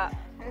 Yeah. Yeah.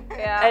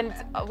 Yeah. And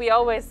we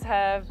always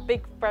have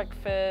big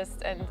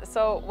breakfast, and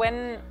so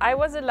when I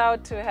was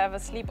allowed to have a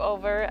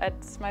sleepover at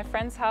my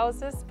friends'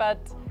 houses, but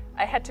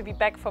I had to be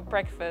back for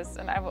breakfast,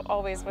 and I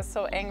always was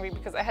so angry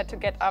because I had to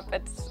get up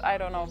at, I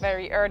don't know,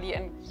 very early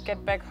and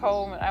get back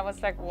home, and I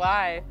was like,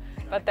 why?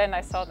 But then I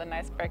saw the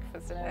nice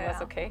breakfast and it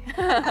was okay.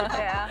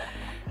 Yeah.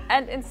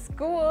 And in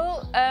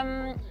school,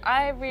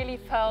 I really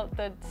felt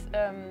that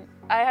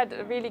I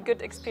had really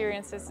good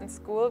experiences in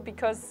school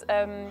because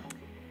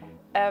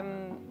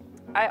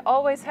I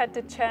always had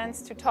the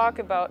chance to talk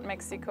about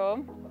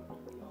Mexico.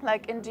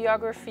 Like in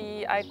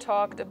geography, I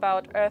talked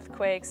about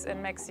earthquakes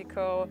in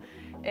Mexico.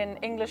 In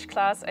English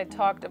class, I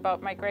talked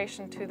about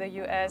migration to the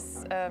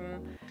US.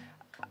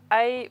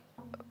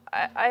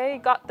 I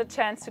got the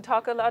chance to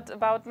talk a lot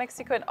about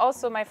Mexico, and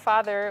also my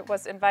father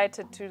was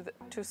invited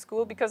to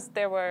school because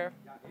there were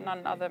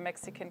none other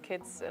Mexican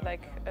kids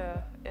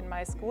in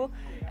my school,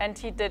 and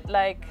he did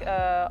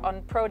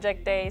on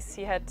project days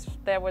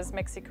there was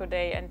Mexico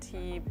Day, and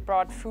he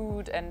brought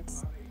food and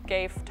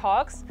gave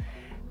talks.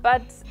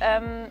 But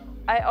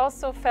I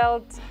also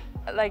felt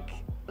like,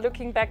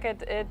 looking back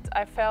at it,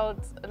 I felt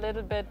a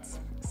little bit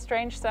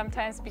strange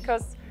sometimes,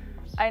 because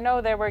I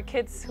know there were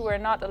kids who were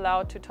not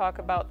allowed to talk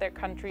about their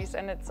countries,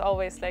 and it's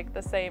always like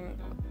the same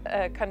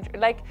country.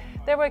 Like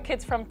there were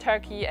kids from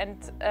Turkey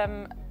and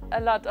a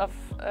lot of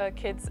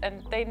kids,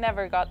 and they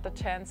never got the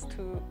chance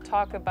to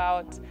talk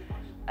about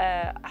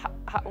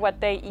what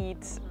they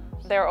eat.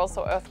 There are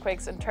also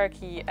earthquakes in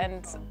Turkey,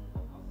 and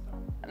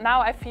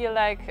now I feel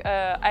like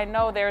I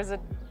know there's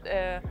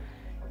a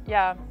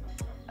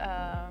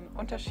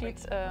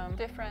Unterschied,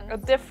 a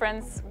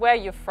difference where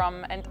you're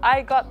from, and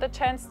I got the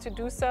chance to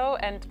do so,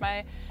 and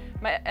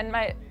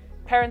my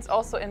parents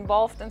also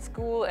involved in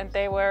school, and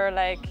they were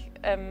like,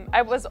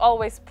 I was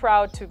always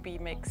proud to be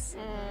mixed,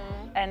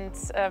 and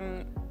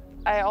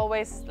I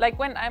always, like,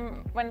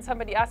 when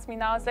somebody asks me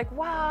now, it's like,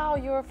 wow,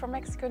 you're from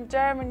Mexico and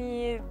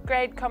Germany,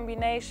 great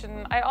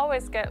combination. I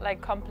always get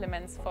like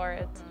compliments for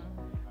it.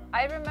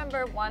 I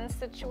remember one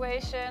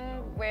situation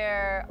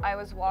where I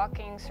was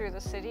walking through the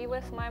city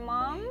with my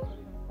mom,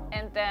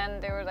 and then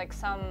there were like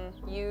some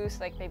youth,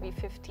 like maybe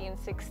 15,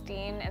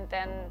 16, and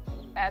then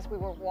as we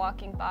were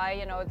walking by,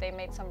 you know, they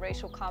made some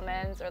racial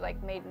comments or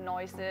like made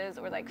noises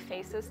or like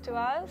faces to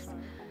us.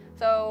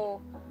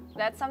 So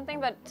that's something,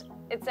 but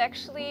it's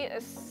actually a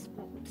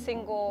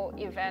single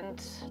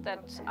event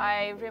that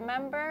I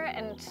remember,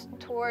 and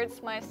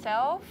towards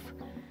myself,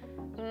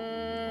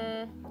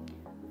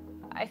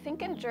 I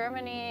think in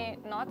Germany,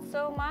 not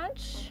so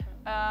much.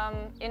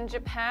 In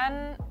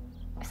Japan,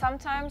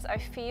 sometimes I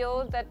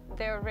feel that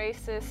there are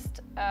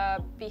racist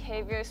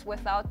behaviors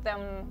without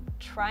them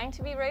trying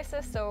to be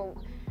racist. So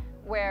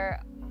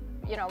where,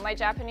 you know, my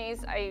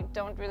Japanese, I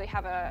don't really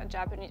have a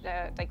Japanese,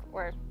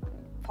 or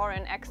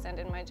foreign accent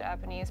in my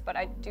Japanese, but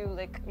I do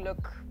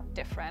look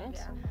different.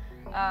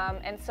 Yeah.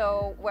 And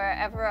so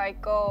wherever I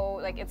go,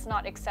 like, it's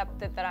not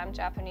accepted that I'm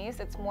Japanese.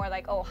 It's more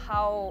like, oh,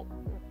 how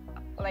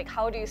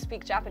do you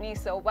speak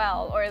Japanese so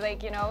well? Or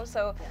like, you know,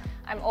 so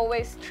I'm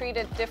always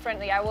treated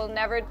differently. I will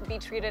never be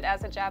treated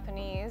as a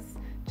Japanese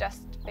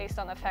just based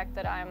on the fact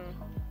that I'm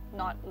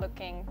not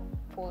looking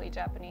fully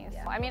Japanese.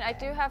 Yeah. I mean, I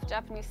do have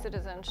Japanese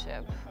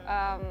citizenship.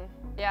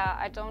 Yeah,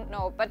 I don't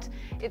know, but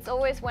it's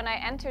always when I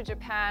enter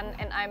Japan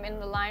and I'm in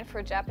the line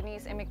for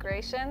Japanese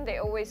immigration, they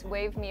always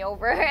wave me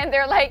over and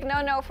they're like,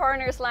 no,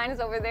 foreigners line is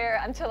over there,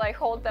 until I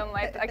hold them,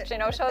 like, actually,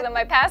 no, show them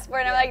my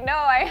passport, and I'm like, no,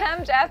 I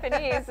am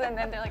Japanese, and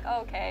then they're like,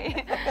 oh,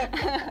 okay.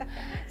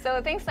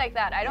 So things like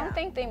that. I don't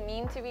think they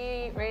mean to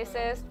be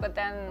racist, but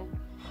then,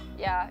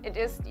 yeah, it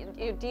is,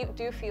 you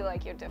do feel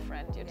like you're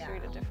different, you're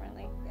treated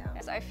differently.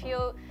 Yeah. So I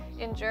feel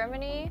in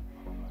Germany,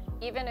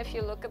 even if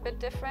you look a bit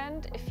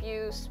different, if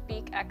you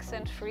speak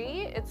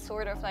accent-free, it's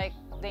sort of like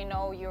they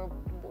know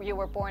you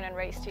were born and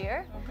raised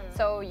here,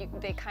 so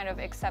they kind of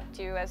accept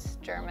you as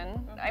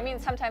German. I mean,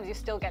 sometimes you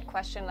still get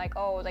questioned like,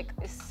 oh, like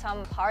is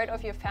some part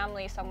of your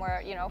family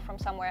somewhere, you know, from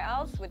somewhere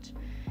else, which,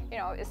 you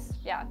know, is,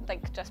 yeah,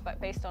 like just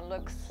based on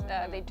looks,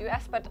 they do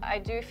ask. But I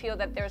do feel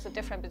that there's a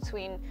difference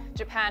between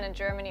Japan and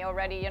Germany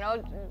already, you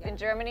know. In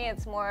Germany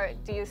it's more,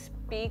 do you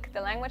speak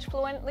the language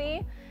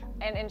fluently,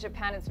 and in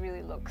Japan it's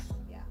really looks.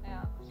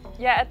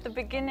 Yeah, at the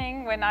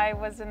beginning when I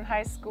was in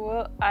high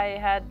school, I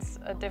had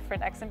a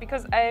different accent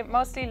because I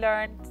mostly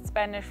learned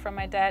Spanish from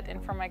my dad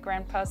and from my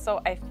grandpa, so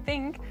I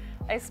think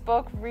I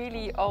spoke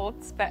really old,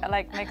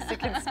 like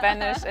Mexican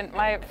Spanish, and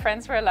my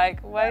friends were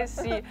like, why is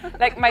she,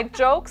 like my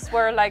jokes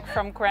were like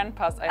from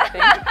grandpas, I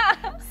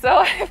think. So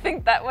I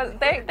think that was,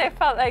 they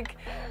felt like,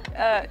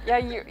 yeah,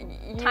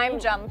 you time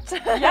jumped.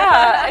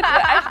 Yeah,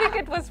 I think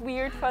it was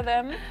weird for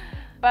them,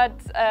 but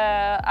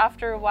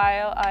after a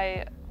while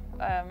I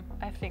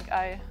think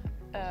I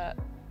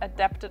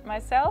adapted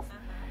myself,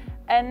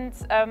 and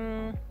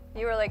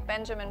you were like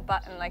Benjamin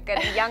Button, like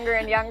getting younger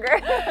and younger.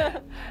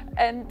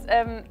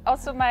 And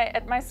also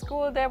at my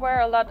school there were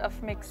a lot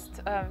of mixed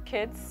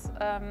kids.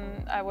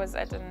 I was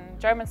at a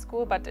German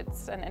school, but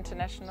it's an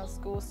international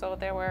school, so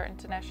there were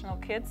international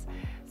kids.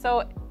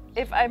 So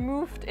if I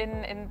moved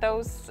in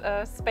those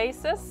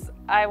spaces,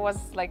 I was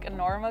like a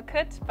normal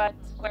kid, but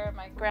where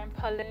my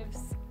grandpa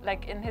lives,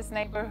 like in his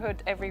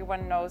neighborhood,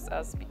 everyone knows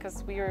us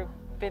because we've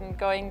been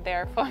going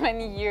there for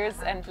many years,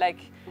 and like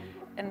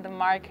in the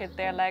market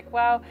they're like,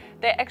 wow,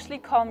 they actually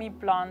call me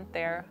blonde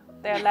there.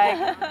 They're like,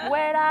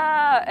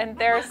 Wera! And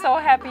they're so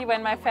happy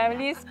when my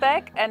family is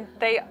back, and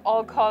they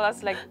all call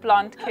us like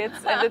blonde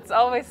kids. And it's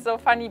always so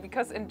funny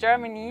because in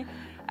Germany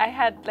I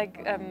had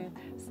like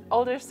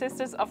older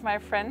sisters of my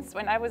friends.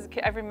 When I was a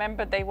kid, I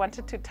remember they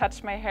wanted to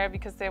touch my hair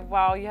because they,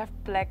 wow, you have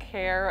black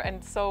hair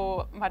and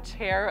so much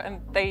hair,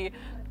 and they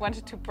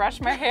wanted to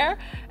brush my hair.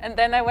 And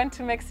then I went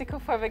to Mexico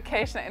for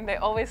vacation and they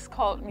always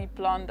called me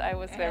blonde. I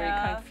was very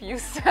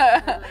confused.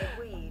 Like,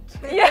 wait.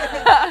 Yeah.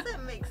 That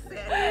doesn't make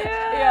sense.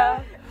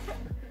 Yeah.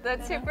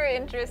 That's super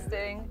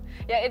interesting.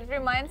 Yeah, it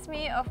reminds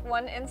me of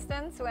one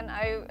instance when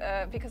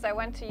because I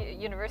went to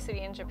university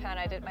in Japan,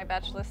 I did my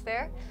bachelor's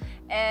there.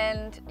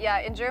 And yeah,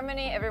 in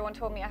Germany, everyone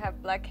told me I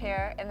have black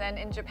hair. And then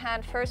in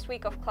Japan, first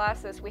week of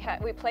classes, we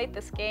played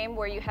this game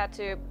where you had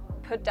to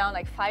put down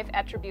like 5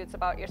 attributes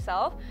about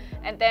yourself,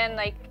 and then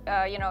like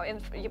you know,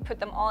 you put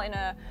them all in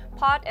a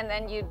pot, and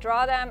then you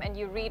draw them and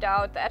you read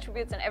out the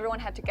attributes, and everyone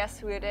had to guess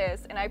who it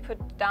is. And I put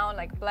down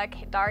like black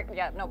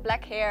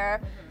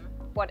hair.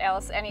 What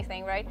else?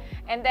 Anything, right?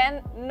 And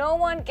then no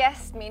one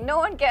guessed me. No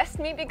one guessed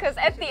me because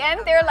at the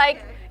end they're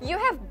like, you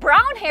have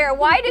brown hair.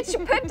 Why did you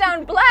put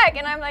down black?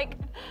 And I'm like,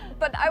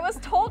 but I was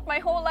told my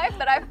whole life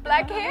that I have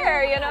black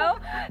hair, you know?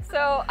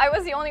 So I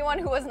was the only one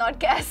who was not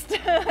guessed.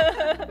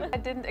 I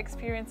didn't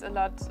experience a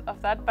lot of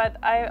that, but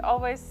I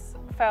always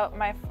felt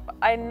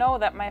I know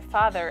that my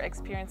father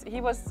experienced,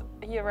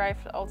 he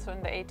arrived also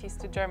in the 80s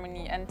to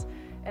Germany, and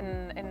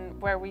in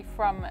where we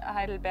from,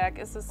 Heidelberg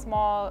is a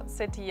small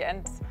city,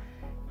 and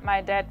my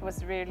dad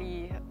was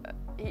really,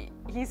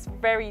 he's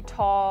very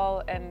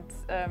tall, and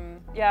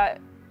yeah,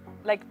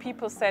 like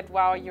people said,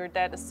 wow, your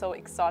dad is so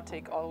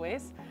exotic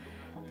always.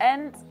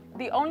 And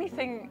the only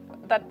thing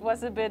that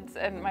was a bit,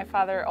 and my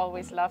father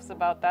always laughs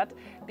about that,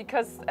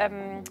 because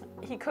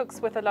he cooks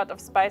with a lot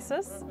of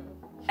spices.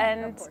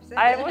 And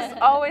I was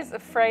always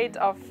afraid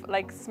of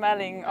like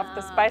smelling of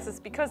the spices,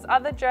 because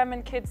other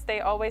German kids, they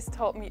always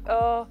told me,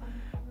 oh,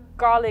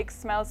 garlic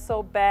smells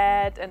so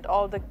bad, and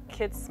all the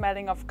kids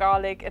smelling of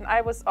garlic. And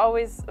I was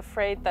always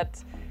afraid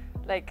that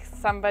like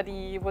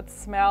somebody would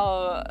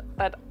smell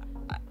that.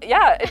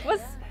 Yeah, it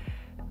was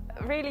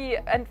really,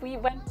 and we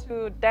went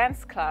to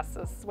dance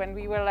classes when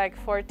we were like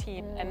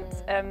 14,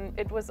 and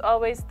it was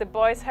always the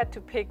boys had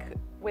to pick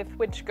with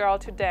which girl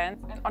to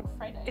dance. And on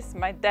Fridays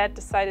my dad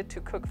decided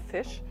to cook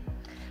fish.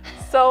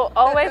 So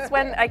always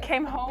when I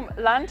came home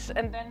lunch,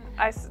 and then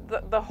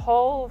the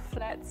whole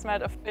flat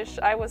smelled of fish,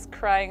 I was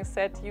crying,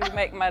 said, you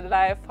make my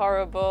life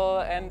horrible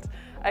and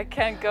I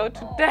can't go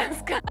to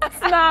dance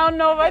class now,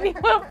 nobody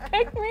will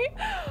pick me.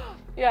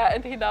 Yeah,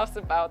 and he laughs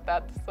about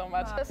that so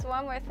much. Just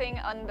one more thing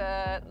on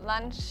the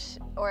lunch,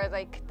 or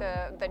like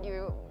that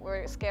you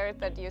were scared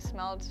that you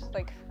smelled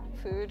like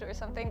food or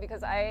something,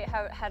 because I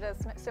have had a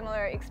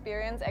similar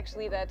experience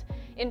actually, that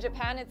in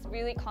Japan it's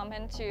really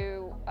common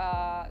to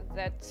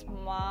that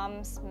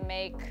moms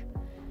make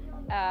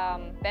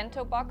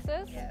bento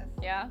boxes. Yes.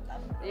 Yeah.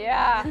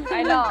 Yeah,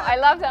 I know. I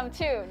love them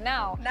too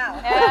now.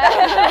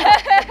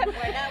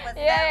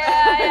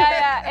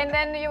 Yeah. And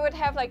then you would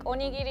have like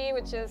onigiri,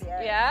 which is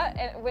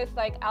and with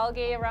like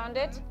algae around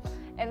it.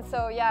 And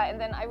so and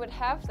then I would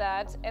have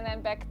that, and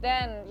then back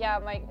then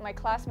my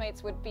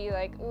classmates would be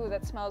like, ooh,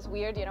 that smells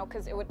weird, you know,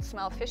 because it would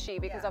smell fishy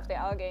because of the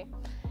algae.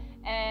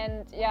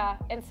 And yeah,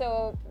 and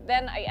so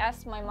then I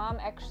asked my mom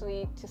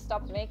actually to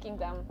stop making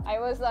them. I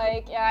was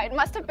like, yeah, it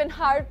must have been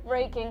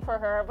heartbreaking for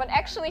her, but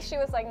actually she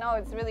was like, no,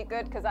 it's really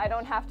good because I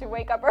don't have to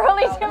wake up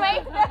early to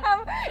make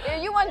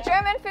them. You want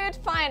German food?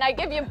 Fine, I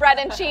give you bread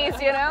and cheese,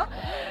 you know?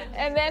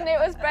 And then it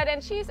was bread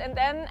and cheese, and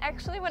then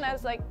actually when I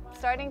was like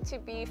starting to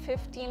be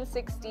 15,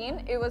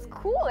 16, it was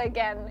cool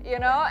again, you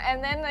know?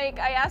 And then like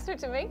I asked her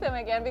to make them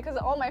again because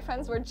all my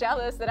friends were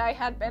jealous that I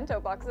had bento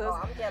boxes.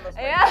 Oh, I'm jealous.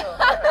 Yeah.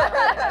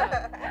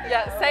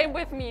 Yeah, same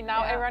with me.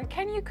 Now everyone,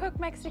 can you cook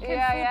Mexican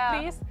food,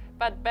 please?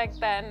 But back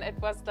then it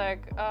was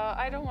like,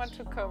 I don't want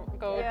to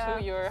go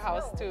to your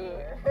house to.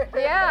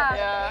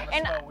 Yeah.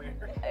 And So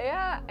weird.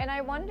 and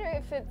I wonder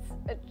if it's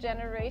a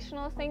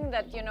generational thing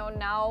that, you know,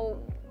 now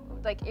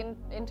like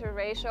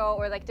interracial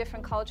or like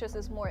different cultures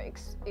is more,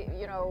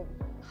 you know,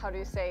 how do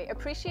you say,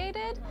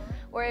 appreciated,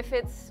 or if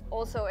it's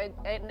also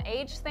an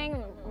age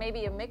thing,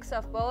 maybe a mix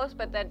of both,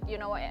 but that, you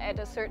know, at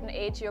a certain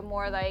age you're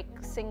more like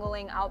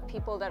singling out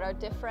people that are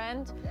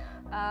different.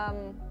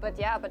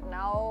 But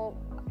now,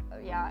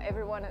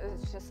 everyone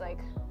is just like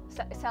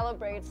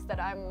celebrates that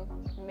I'm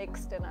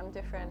mixed and I'm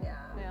different.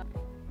 Yeah.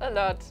 A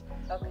lot.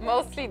 Okay.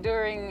 Mostly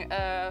during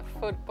a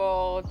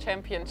football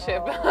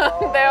championship.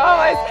 Oh, They're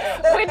always,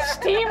 which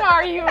team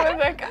are you?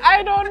 Like,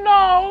 I don't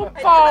know,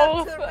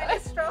 both. Two really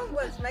strong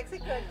ones,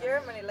 Mexico and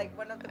Germany, like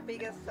one of the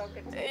biggest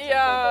soccer teams.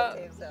 Yeah.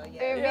 Teams, so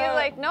It'd be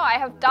like, no, I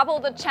have double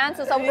the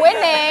chances of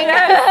winning.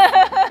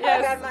 I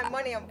got my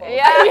money on both.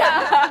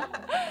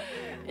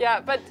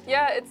 Yeah, but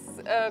yeah,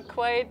 it's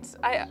quite.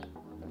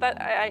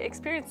 I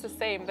experienced the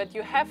same. That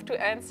you have to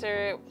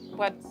answer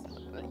what.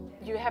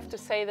 You have to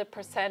say the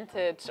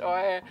percentage,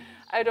 or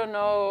I don't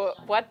know,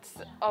 what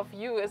of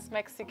you is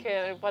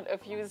Mexican, what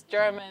of you is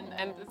German,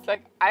 and it's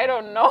like, I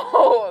don't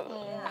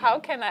know. How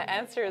can I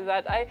answer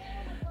that?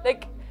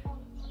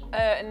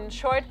 In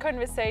short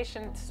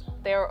conversations,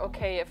 they're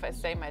okay if I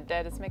say my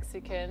dad is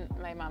Mexican,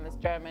 my mom is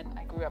German,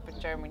 I grew up in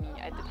Germany,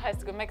 I did high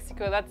school in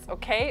Mexico, that's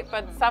okay,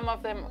 but some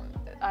of them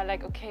are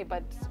like, okay,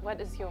 but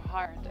what is your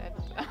heart?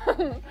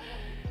 And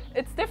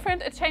it's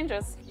different, it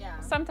changes. Yeah.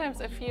 Sometimes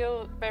I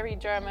feel very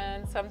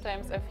German,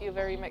 sometimes I feel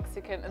very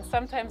Mexican, and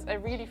sometimes I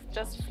really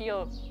just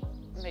feel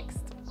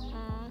mixed.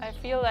 I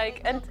feel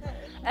like, and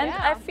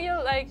I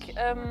feel like,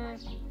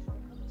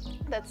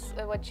 that's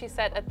what she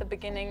said at the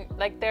beginning,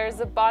 like there's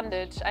a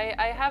bondage.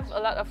 I have a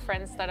lot of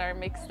friends that are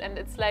mixed, and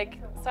it's like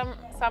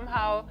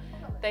somehow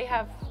they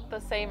have the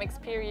same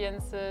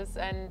experiences,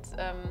 and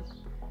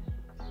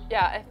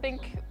I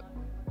think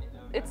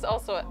it's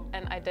also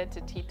an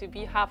identity to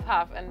be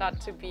half-half and not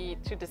to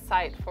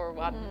decide for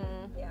one.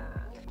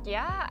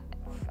 Yeah,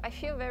 I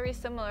feel very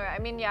similar. I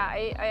mean,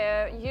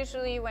 I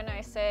usually when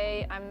I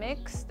say I'm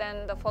mixed,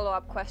 then the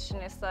follow-up question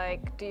is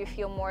like, do you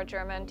feel more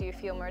German? Do you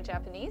feel more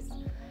Japanese?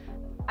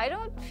 I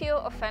don't feel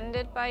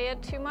offended by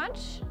it too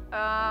much.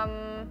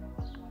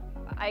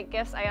 I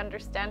guess I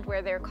understand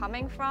where they're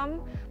coming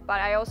from, but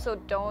I also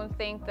don't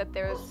think that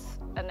there's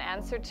an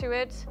answer to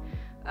it.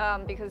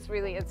 Because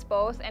really it's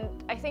both, and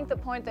I think the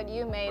point that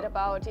you made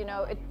about, you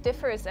know, it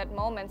differs at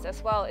moments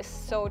as well is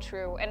so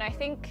true, and I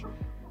think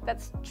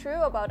that's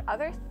true about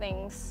other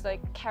things like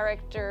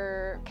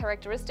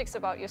characteristics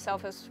about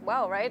yourself as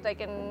well, right? Like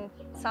in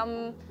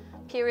some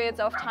periods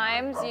of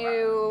times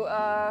you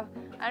I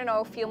don't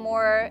know, feel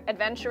more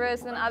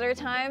adventurous than other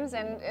times,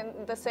 and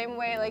in the same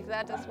way like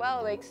that as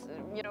well. Like,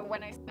 you know,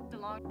 when I spent a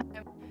long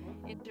time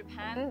in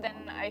Japan,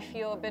 then I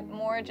feel a bit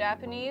more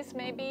Japanese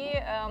maybe.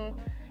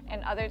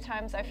 And other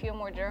times I feel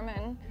more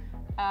German.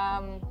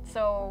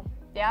 So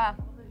yeah,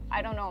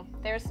 I don't know.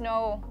 There's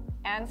no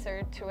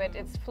answer to it.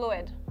 It's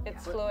fluid.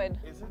 It's fluid.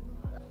 Is it?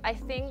 I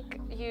think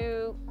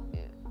you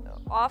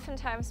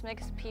oftentimes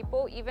mix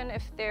people, even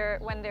if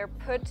when they're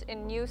put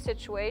in new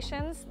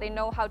situations, they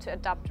know how to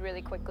adapt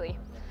really quickly,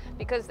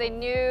 because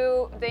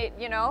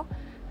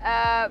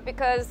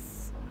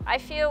because I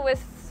feel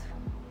with.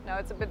 No,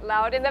 it's a bit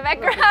loud in the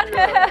background.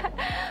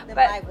 The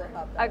mic will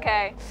help.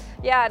 Okay.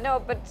 Yeah, no,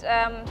 but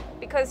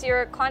because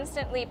you're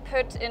constantly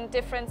put in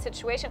different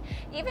situations,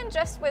 even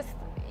just with,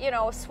 you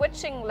know,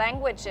 switching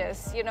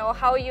languages, you know,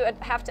 how you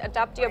have to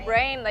adapt your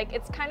brain, like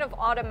it's kind of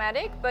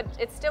automatic, but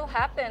it still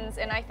happens.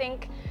 And I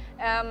think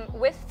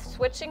with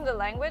switching the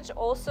language,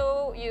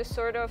 also you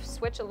sort of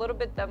switch a little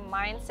bit the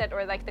mindset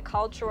or like the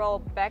cultural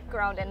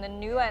background and the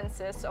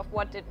nuances of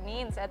what it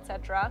means,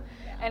 etc.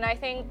 And I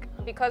think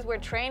because we're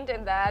trained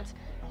in that,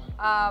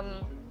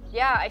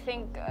 I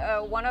think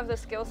one of the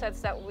skill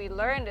sets that we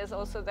learned is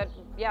also that,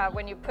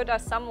 when you put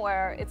us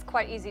somewhere, it's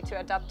quite easy to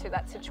adapt to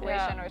that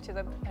situation or to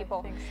the people.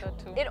 I think so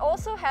too. It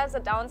also has a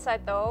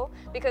downside though,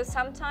 because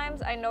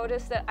sometimes I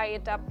notice that I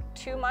adapt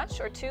too much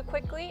or too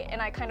quickly,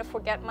 and I kind of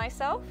forget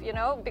myself, you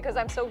know, because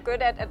I'm so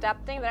good at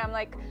adapting that I'm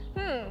like,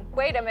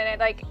 wait a minute,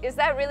 like, is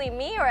that really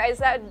me, or is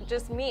that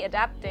just me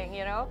adapting,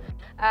 you know?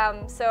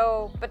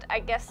 But I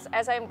guess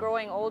as I'm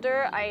growing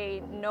older,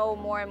 I know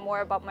more and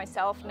more about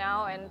myself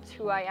now and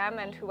who I am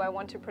and who I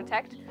want to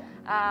protect.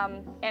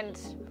 And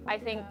I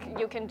think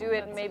you can do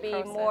it maybe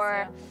process,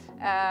 more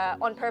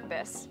on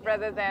purpose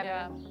rather than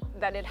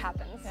that it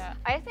happens. Yeah.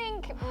 I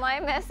think my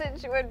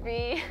message would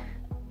be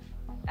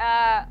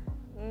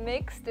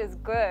mixed is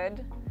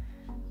good.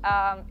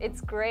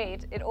 It's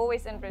great. It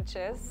always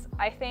enriches.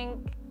 I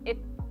think it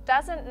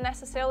doesn't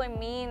necessarily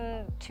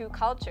mean two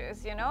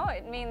cultures, you know?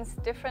 It means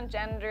different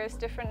genders,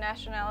 different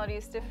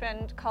nationalities,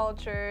 different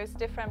cultures,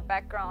 different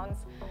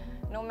backgrounds,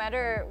 no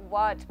matter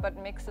what, but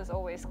mix is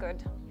always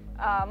good.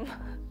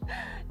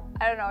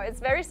 I don't know, it's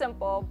very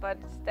simple, but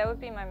that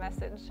would be my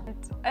message. And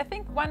I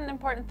think one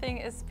important thing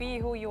is be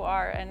who you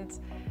are, and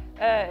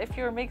if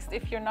you're mixed,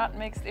 if you're not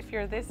mixed, if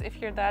you're this, if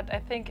you're that, I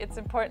think it's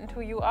important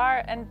who you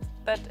are and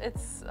that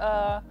it's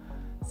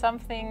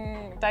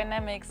something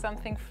dynamic,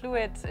 something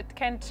fluid. It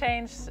can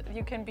change.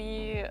 You can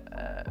be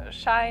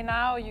shy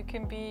now, you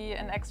can be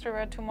an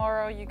extrovert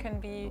tomorrow, you can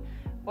be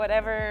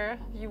whatever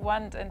you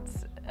want. And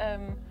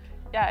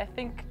yeah, I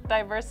think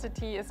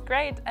diversity is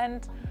great,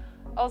 and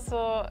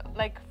also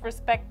like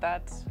respect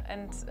that.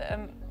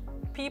 And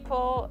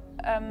people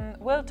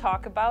will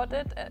talk about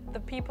it. The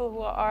people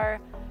who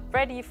are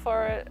ready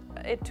for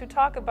it to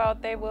talk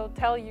about, they will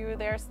tell you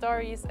their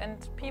stories.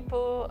 And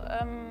people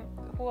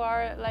who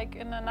are like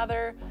in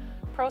another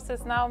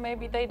process now,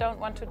 maybe they don't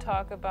want to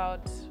talk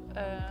about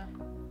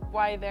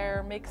why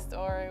they're mixed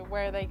or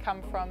where they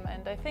come from.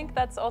 And I think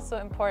that's also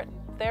important.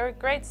 There are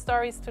great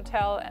stories to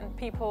tell, and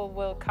people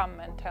will come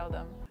and tell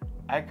them.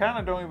 I kind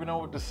of don't even know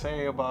what to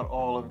say about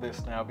all of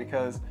this now,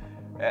 because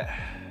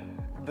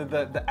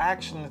the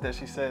actions that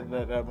she said,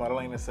 that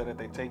Madalena said that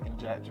they take in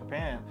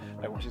Japan,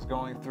 like when she's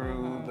going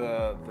through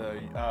the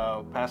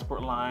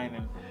passport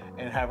line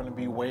and having to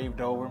be waved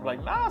over and be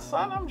like, nah,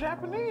 son, I'm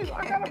Japanese.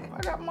 I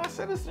got my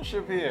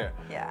citizenship here.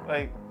 Yeah.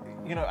 Like,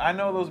 you know, I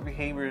know those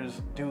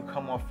behaviors do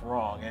come off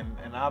wrong,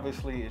 and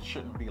obviously it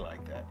shouldn't be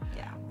like that.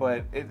 Yeah.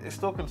 But it's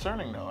still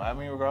concerning though. I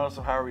mean, regardless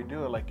of how we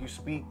do it, like you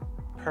speak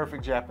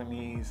perfect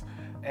Japanese,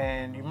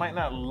 and you might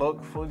not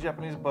look fully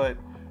Japanese, but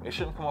it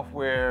shouldn't come off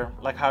where,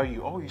 like how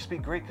you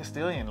speak great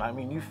Castilian. I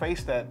mean, you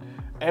face that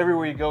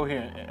everywhere you go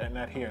here, and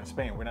not here in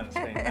Spain. We're not in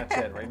Spain, not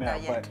yet right now.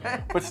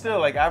 But still,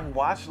 like I've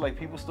watched like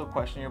people still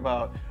question you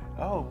about,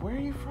 oh, where are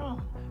you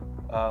from?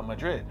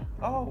 Madrid.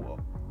 Oh,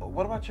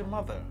 what about your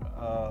mother?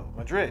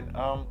 Madrid.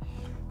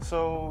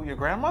 So your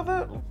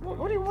grandmother?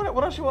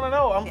 What else you want to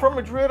know? I'm from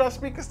Madrid. I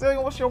speak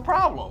Castilian. What's your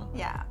problem?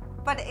 Yeah.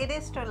 But it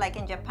is true, like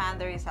in Japan,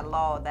 there is a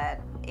law that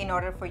in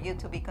order for you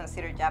to be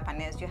considered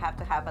Japanese, you have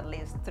to have at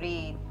least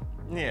 3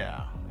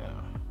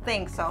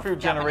 things of few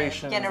Japanese.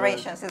 generations.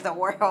 Generations is the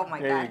word. Oh my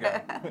There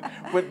God. you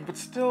go. but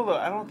still, though,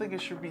 I don't think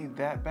it should be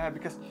that bad,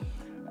 because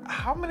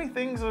how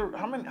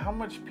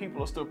much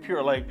people are still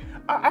pure? Like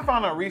I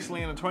found out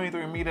recently in the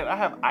 23andMe that I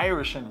have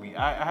Irish in me.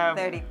 I have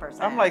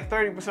 30%. I'm like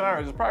 30%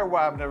 Irish. It's probably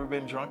why I've never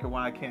been drunk and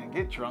why I can't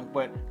get drunk.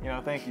 But you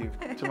know, thank you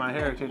to my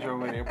heritage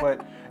over there.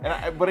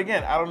 But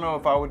again, I don't know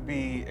if I would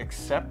be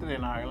accepted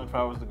in Ireland if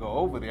I was to go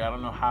over there. I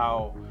don't know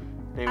how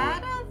they would. I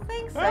don't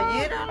think so.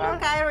 You don't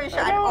look Irish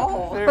at don't.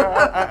 all.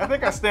 I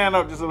think I stand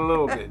up just a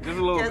little bit. Just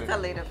a little Just bit. a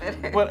little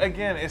bit. But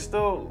again, it's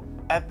still,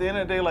 at the end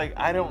of the day, like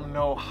I don't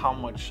know how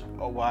much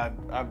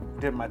I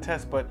did my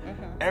test, but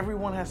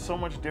everyone has so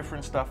much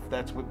different stuff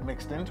that's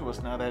mixed into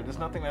us now that there's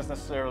nothing that's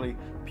necessarily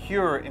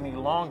pure any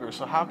longer.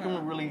 So how can we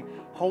really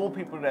hold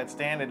people to that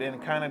standard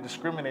and kind of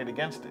discriminate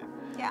against it?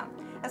 Yeah,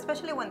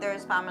 especially when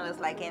there's families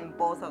like in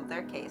both of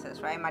their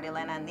cases, right?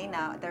 Marilena and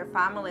Nina, their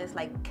families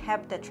like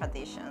kept the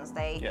traditions.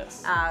 They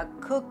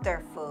cook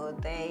their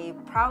food. They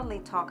proudly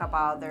talk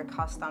about their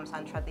customs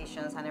and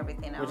traditions and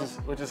everything else.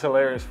 Which is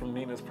hilarious from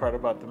Nina's part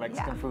about the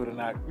Mexican food and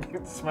not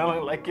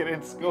smelling like it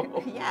in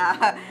school.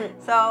 Yeah,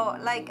 so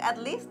like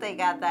at least they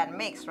got that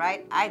mix,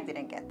 right? I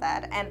didn't get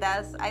that, and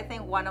that's I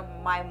think one of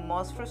my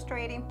most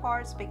frustrating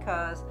parts,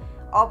 because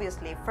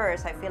obviously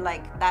first I feel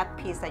like that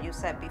piece that you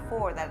said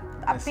before, that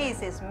a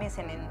piece is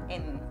missing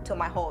into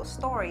my whole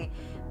story.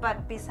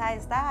 But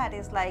besides that,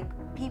 it's like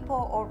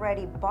people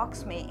already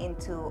box me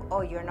into, oh,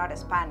 you're not a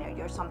Spaniard,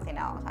 you're something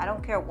else. I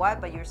don't care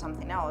what, but you're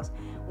something else.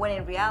 When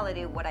in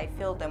reality, what I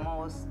feel the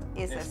most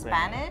is a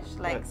Spanish,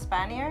 like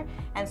Spaniard.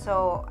 And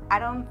so I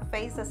don't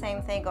face the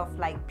same thing of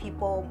like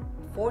people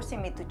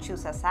forcing me to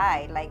choose a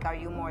side, like are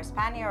you more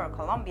Spaniard or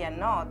Colombian?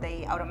 No,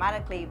 they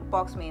automatically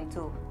box me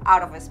into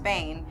out of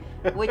Spain,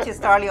 which is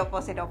totally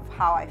opposite of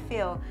how I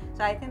feel.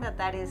 So I think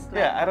that is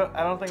like, I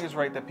don't think it's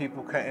right that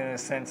people can, in a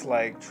sense,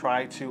 like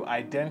try to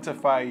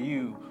identify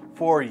you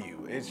for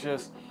you. It's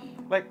just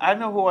like, I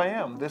know who I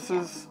am. This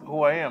is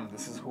who I am.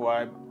 This is who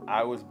I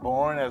was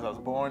born. As I was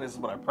born, this is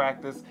what I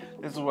practice.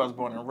 This is where I was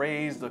born and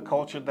raised, the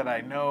culture that I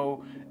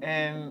know.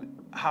 And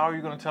how are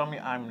you going to tell me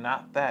I'm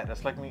not that?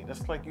 That's like me.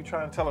 That's like you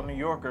trying to tell a New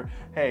Yorker,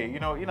 hey, you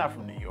know, you're not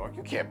from New York.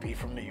 You can't be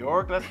from New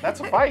York. That's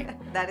a fight.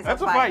 That's a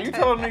fight. You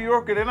tell a New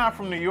Yorker they're not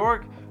from New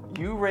York,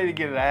 you ready to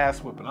get an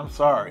ass whipping. I'm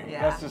sorry.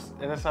 Yeah.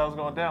 That's how it's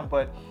going down.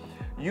 But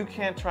you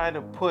can't try to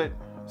put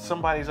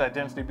somebody's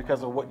identity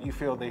because of what you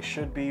feel they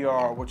should be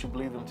or what you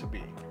believe them to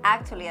be?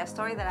 Actually, a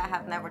story that I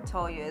have never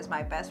told you is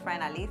my best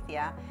friend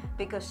Elisa,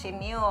 because she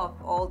knew of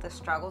all the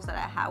struggles that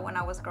I had when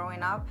I was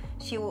growing up.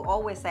 She would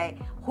always say,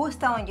 who's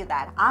telling you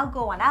that? I'll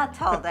go and I'll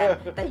tell them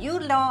that you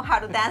know how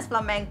to dance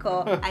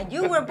flamenco and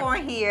you were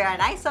born here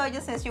and I saw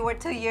you since you were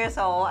 2 years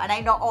old and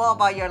I know all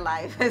about your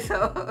life.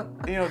 So,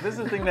 you know, this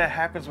is the thing that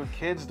happens with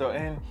kids though.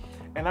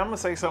 And I'm gonna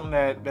say something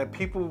that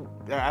people,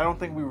 I don't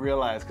think we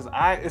realize, because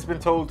it's been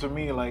told to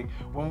me, like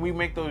when we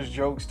make those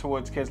jokes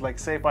towards kids, like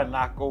say if I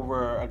knock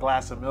over a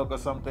glass of milk or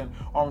something,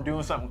 or I'm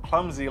doing something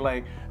clumsy,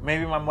 like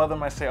maybe my mother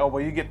might say, oh,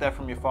 well, you get that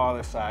from your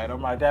father's side, or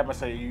my dad might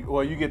say,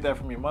 well, you get that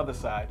from your mother's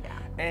side.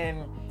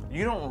 And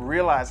you don't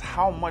realize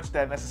how much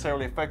that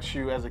necessarily affects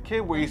you as a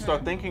kid, where you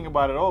start thinking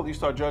about it all, you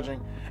start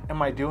judging,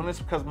 am I doing this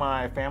because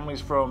my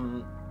family's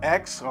from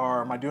X,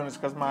 or am I doing this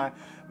because my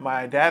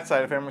dad's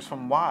side of the family's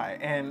from Y?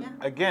 And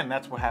again,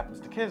 that's what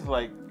happens to kids.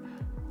 Like,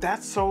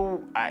 that's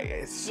so,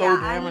 it's so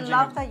damaging.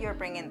 I love that you're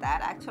bringing that,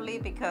 actually,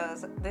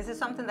 because this is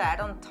something that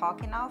I don't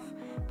talk enough,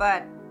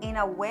 but in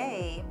a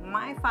way,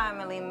 my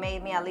family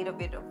made me a little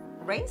bit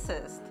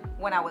racist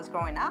when I was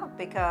growing up,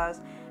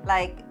 because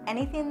like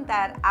anything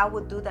that I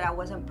would do that I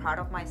wasn't proud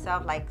of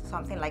myself, like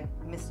something like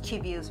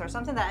mischievous or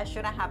something that I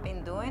shouldn't have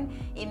been doing,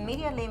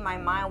 immediately my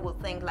mind would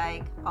think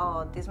like,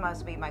 oh, this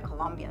must be my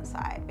Colombian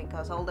side,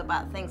 because all the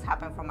bad things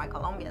happen from my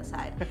Colombian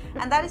side.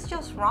 And that is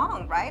just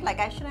wrong, right? Like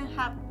I shouldn't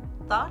have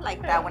thought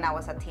like that when I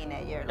was a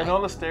teenager. Like, and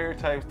all the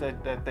stereotypes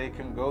that they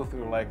can go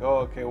through, like, oh,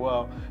 okay,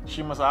 well,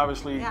 she must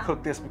obviously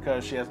cook this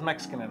because she has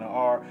Mexican in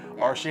her,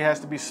 or she has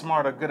to be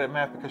smart or good at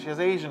math because she has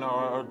Asian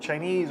or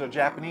Chinese or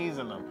Japanese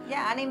in them.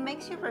 Yeah, and it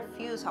makes you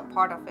refuse a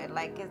part of it.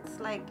 Like, it's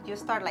like you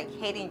start like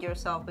hating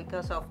yourself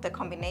because of the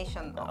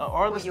combination of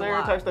or the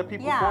stereotypes that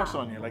people force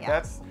on you. Like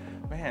that's,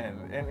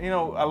 man, and you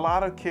know, a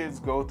lot of kids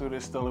go through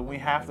this still, and we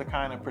have to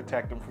kind of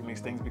protect them from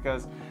these things,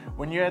 because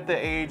when you're at the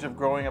age of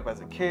growing up as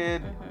a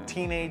kid,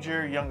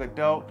 teenager, young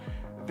adult,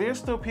 there's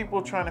still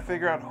people trying to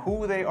figure out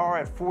who they are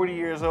at 40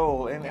 years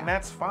old, and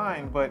that's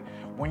fine. But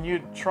when you're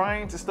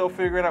trying to still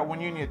figure it out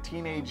when you're in your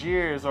teenage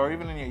years or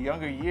even in your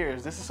younger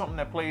years, this is something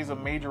that plays a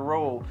major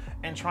role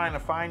in trying to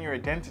find your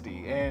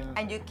identity.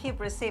 And you keep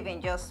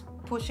receiving just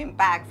pushing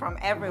back from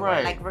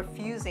everywhere, like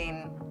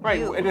refusing.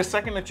 You. And the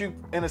second that you,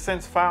 in a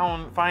sense,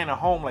 find a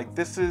home, like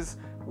this is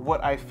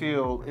what I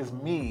feel is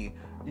me,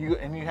 you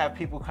have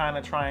people kind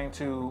of trying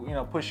to, you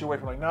know, push you away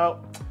from, like,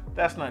 no,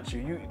 that's not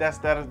you.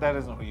 That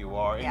isn't who you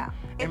are.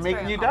 And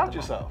making you doubt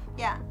yourself.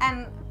 Yeah,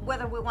 and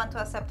whether we want to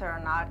accept it or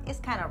not, it's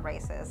kind of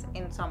racist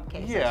in some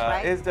cases,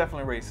 right? It's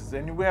definitely racist,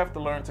 and we have to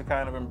learn to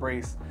kind of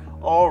embrace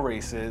all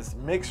races,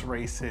 mixed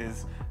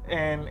races,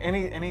 and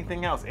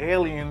anything else,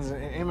 aliens,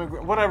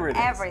 immigrants, whatever it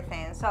is.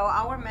 Everything. So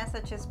our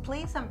message is,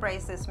 please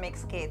embrace these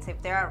mixed kids if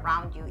they're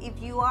around you.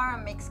 If you are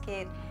a mixed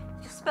kid,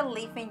 just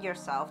believe in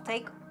yourself.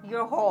 Take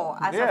your whole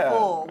as a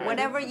full,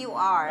 whatever you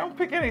are. Don't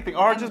pick anything,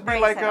 or just be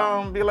like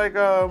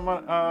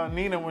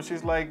Nina when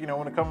she's like, you know,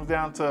 when it comes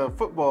down to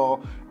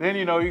football, then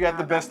you know you got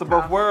the best of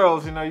both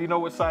worlds. You know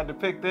what side to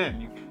pick.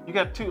 Then you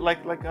got two,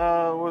 like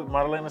what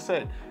Madalena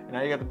said. You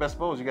know, you got the best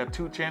bows. You got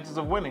 2 chances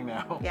of winning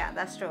now. Yeah,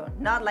 that's true.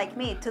 Not like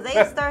me. Today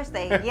is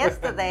Thursday.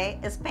 Yesterday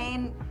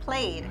Spain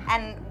played,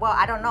 and well,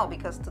 I don't know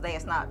because today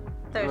is not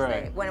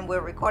Thursday when we're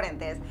recording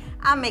this.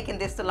 I'm making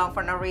this too long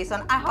for no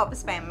reason. I hope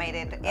Spain made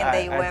it in the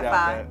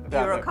UEFA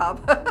Euro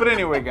Cup. But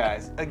anyway,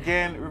 guys,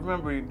 again,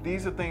 remember,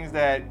 these are things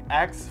that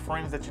ask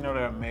friends that you know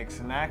that are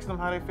mixed and ask them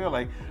how they feel.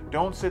 Like,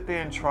 don't sit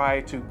there and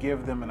try to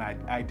give them an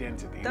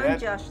identity. Don't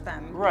judge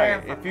them.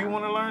 Right. If you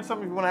want to learn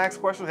something, if you want to ask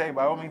questions, hey,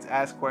 by all means,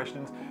 ask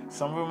questions.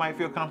 Some of them might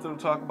feel comfortable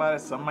to talk about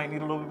it. Some might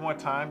need a little bit more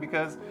time,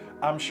 because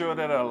I'm sure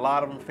that a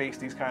lot of them face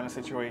these kind of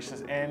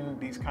situations and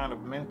these kind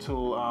of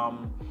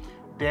mental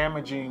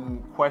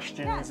damaging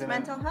questions. Yes, and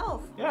mental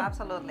health.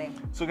 Absolutely.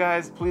 So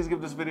guys, please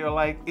give this video a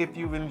like if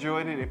you've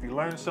enjoyed it, if you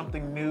learned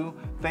something new.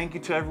 Thank you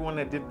to everyone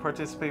that did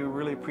participate. We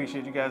really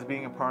appreciate you guys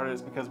being a part of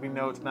this, because we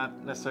know it's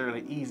not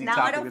necessarily easy now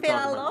topic I don't to feel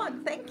talk alone.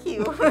 about. Thank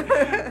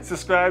you.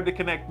 Subscribe to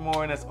connect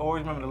more, and as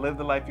always, remember to live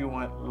the life you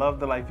want,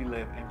 love the life you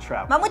live, and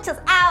travel.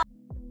 Mamuchos out.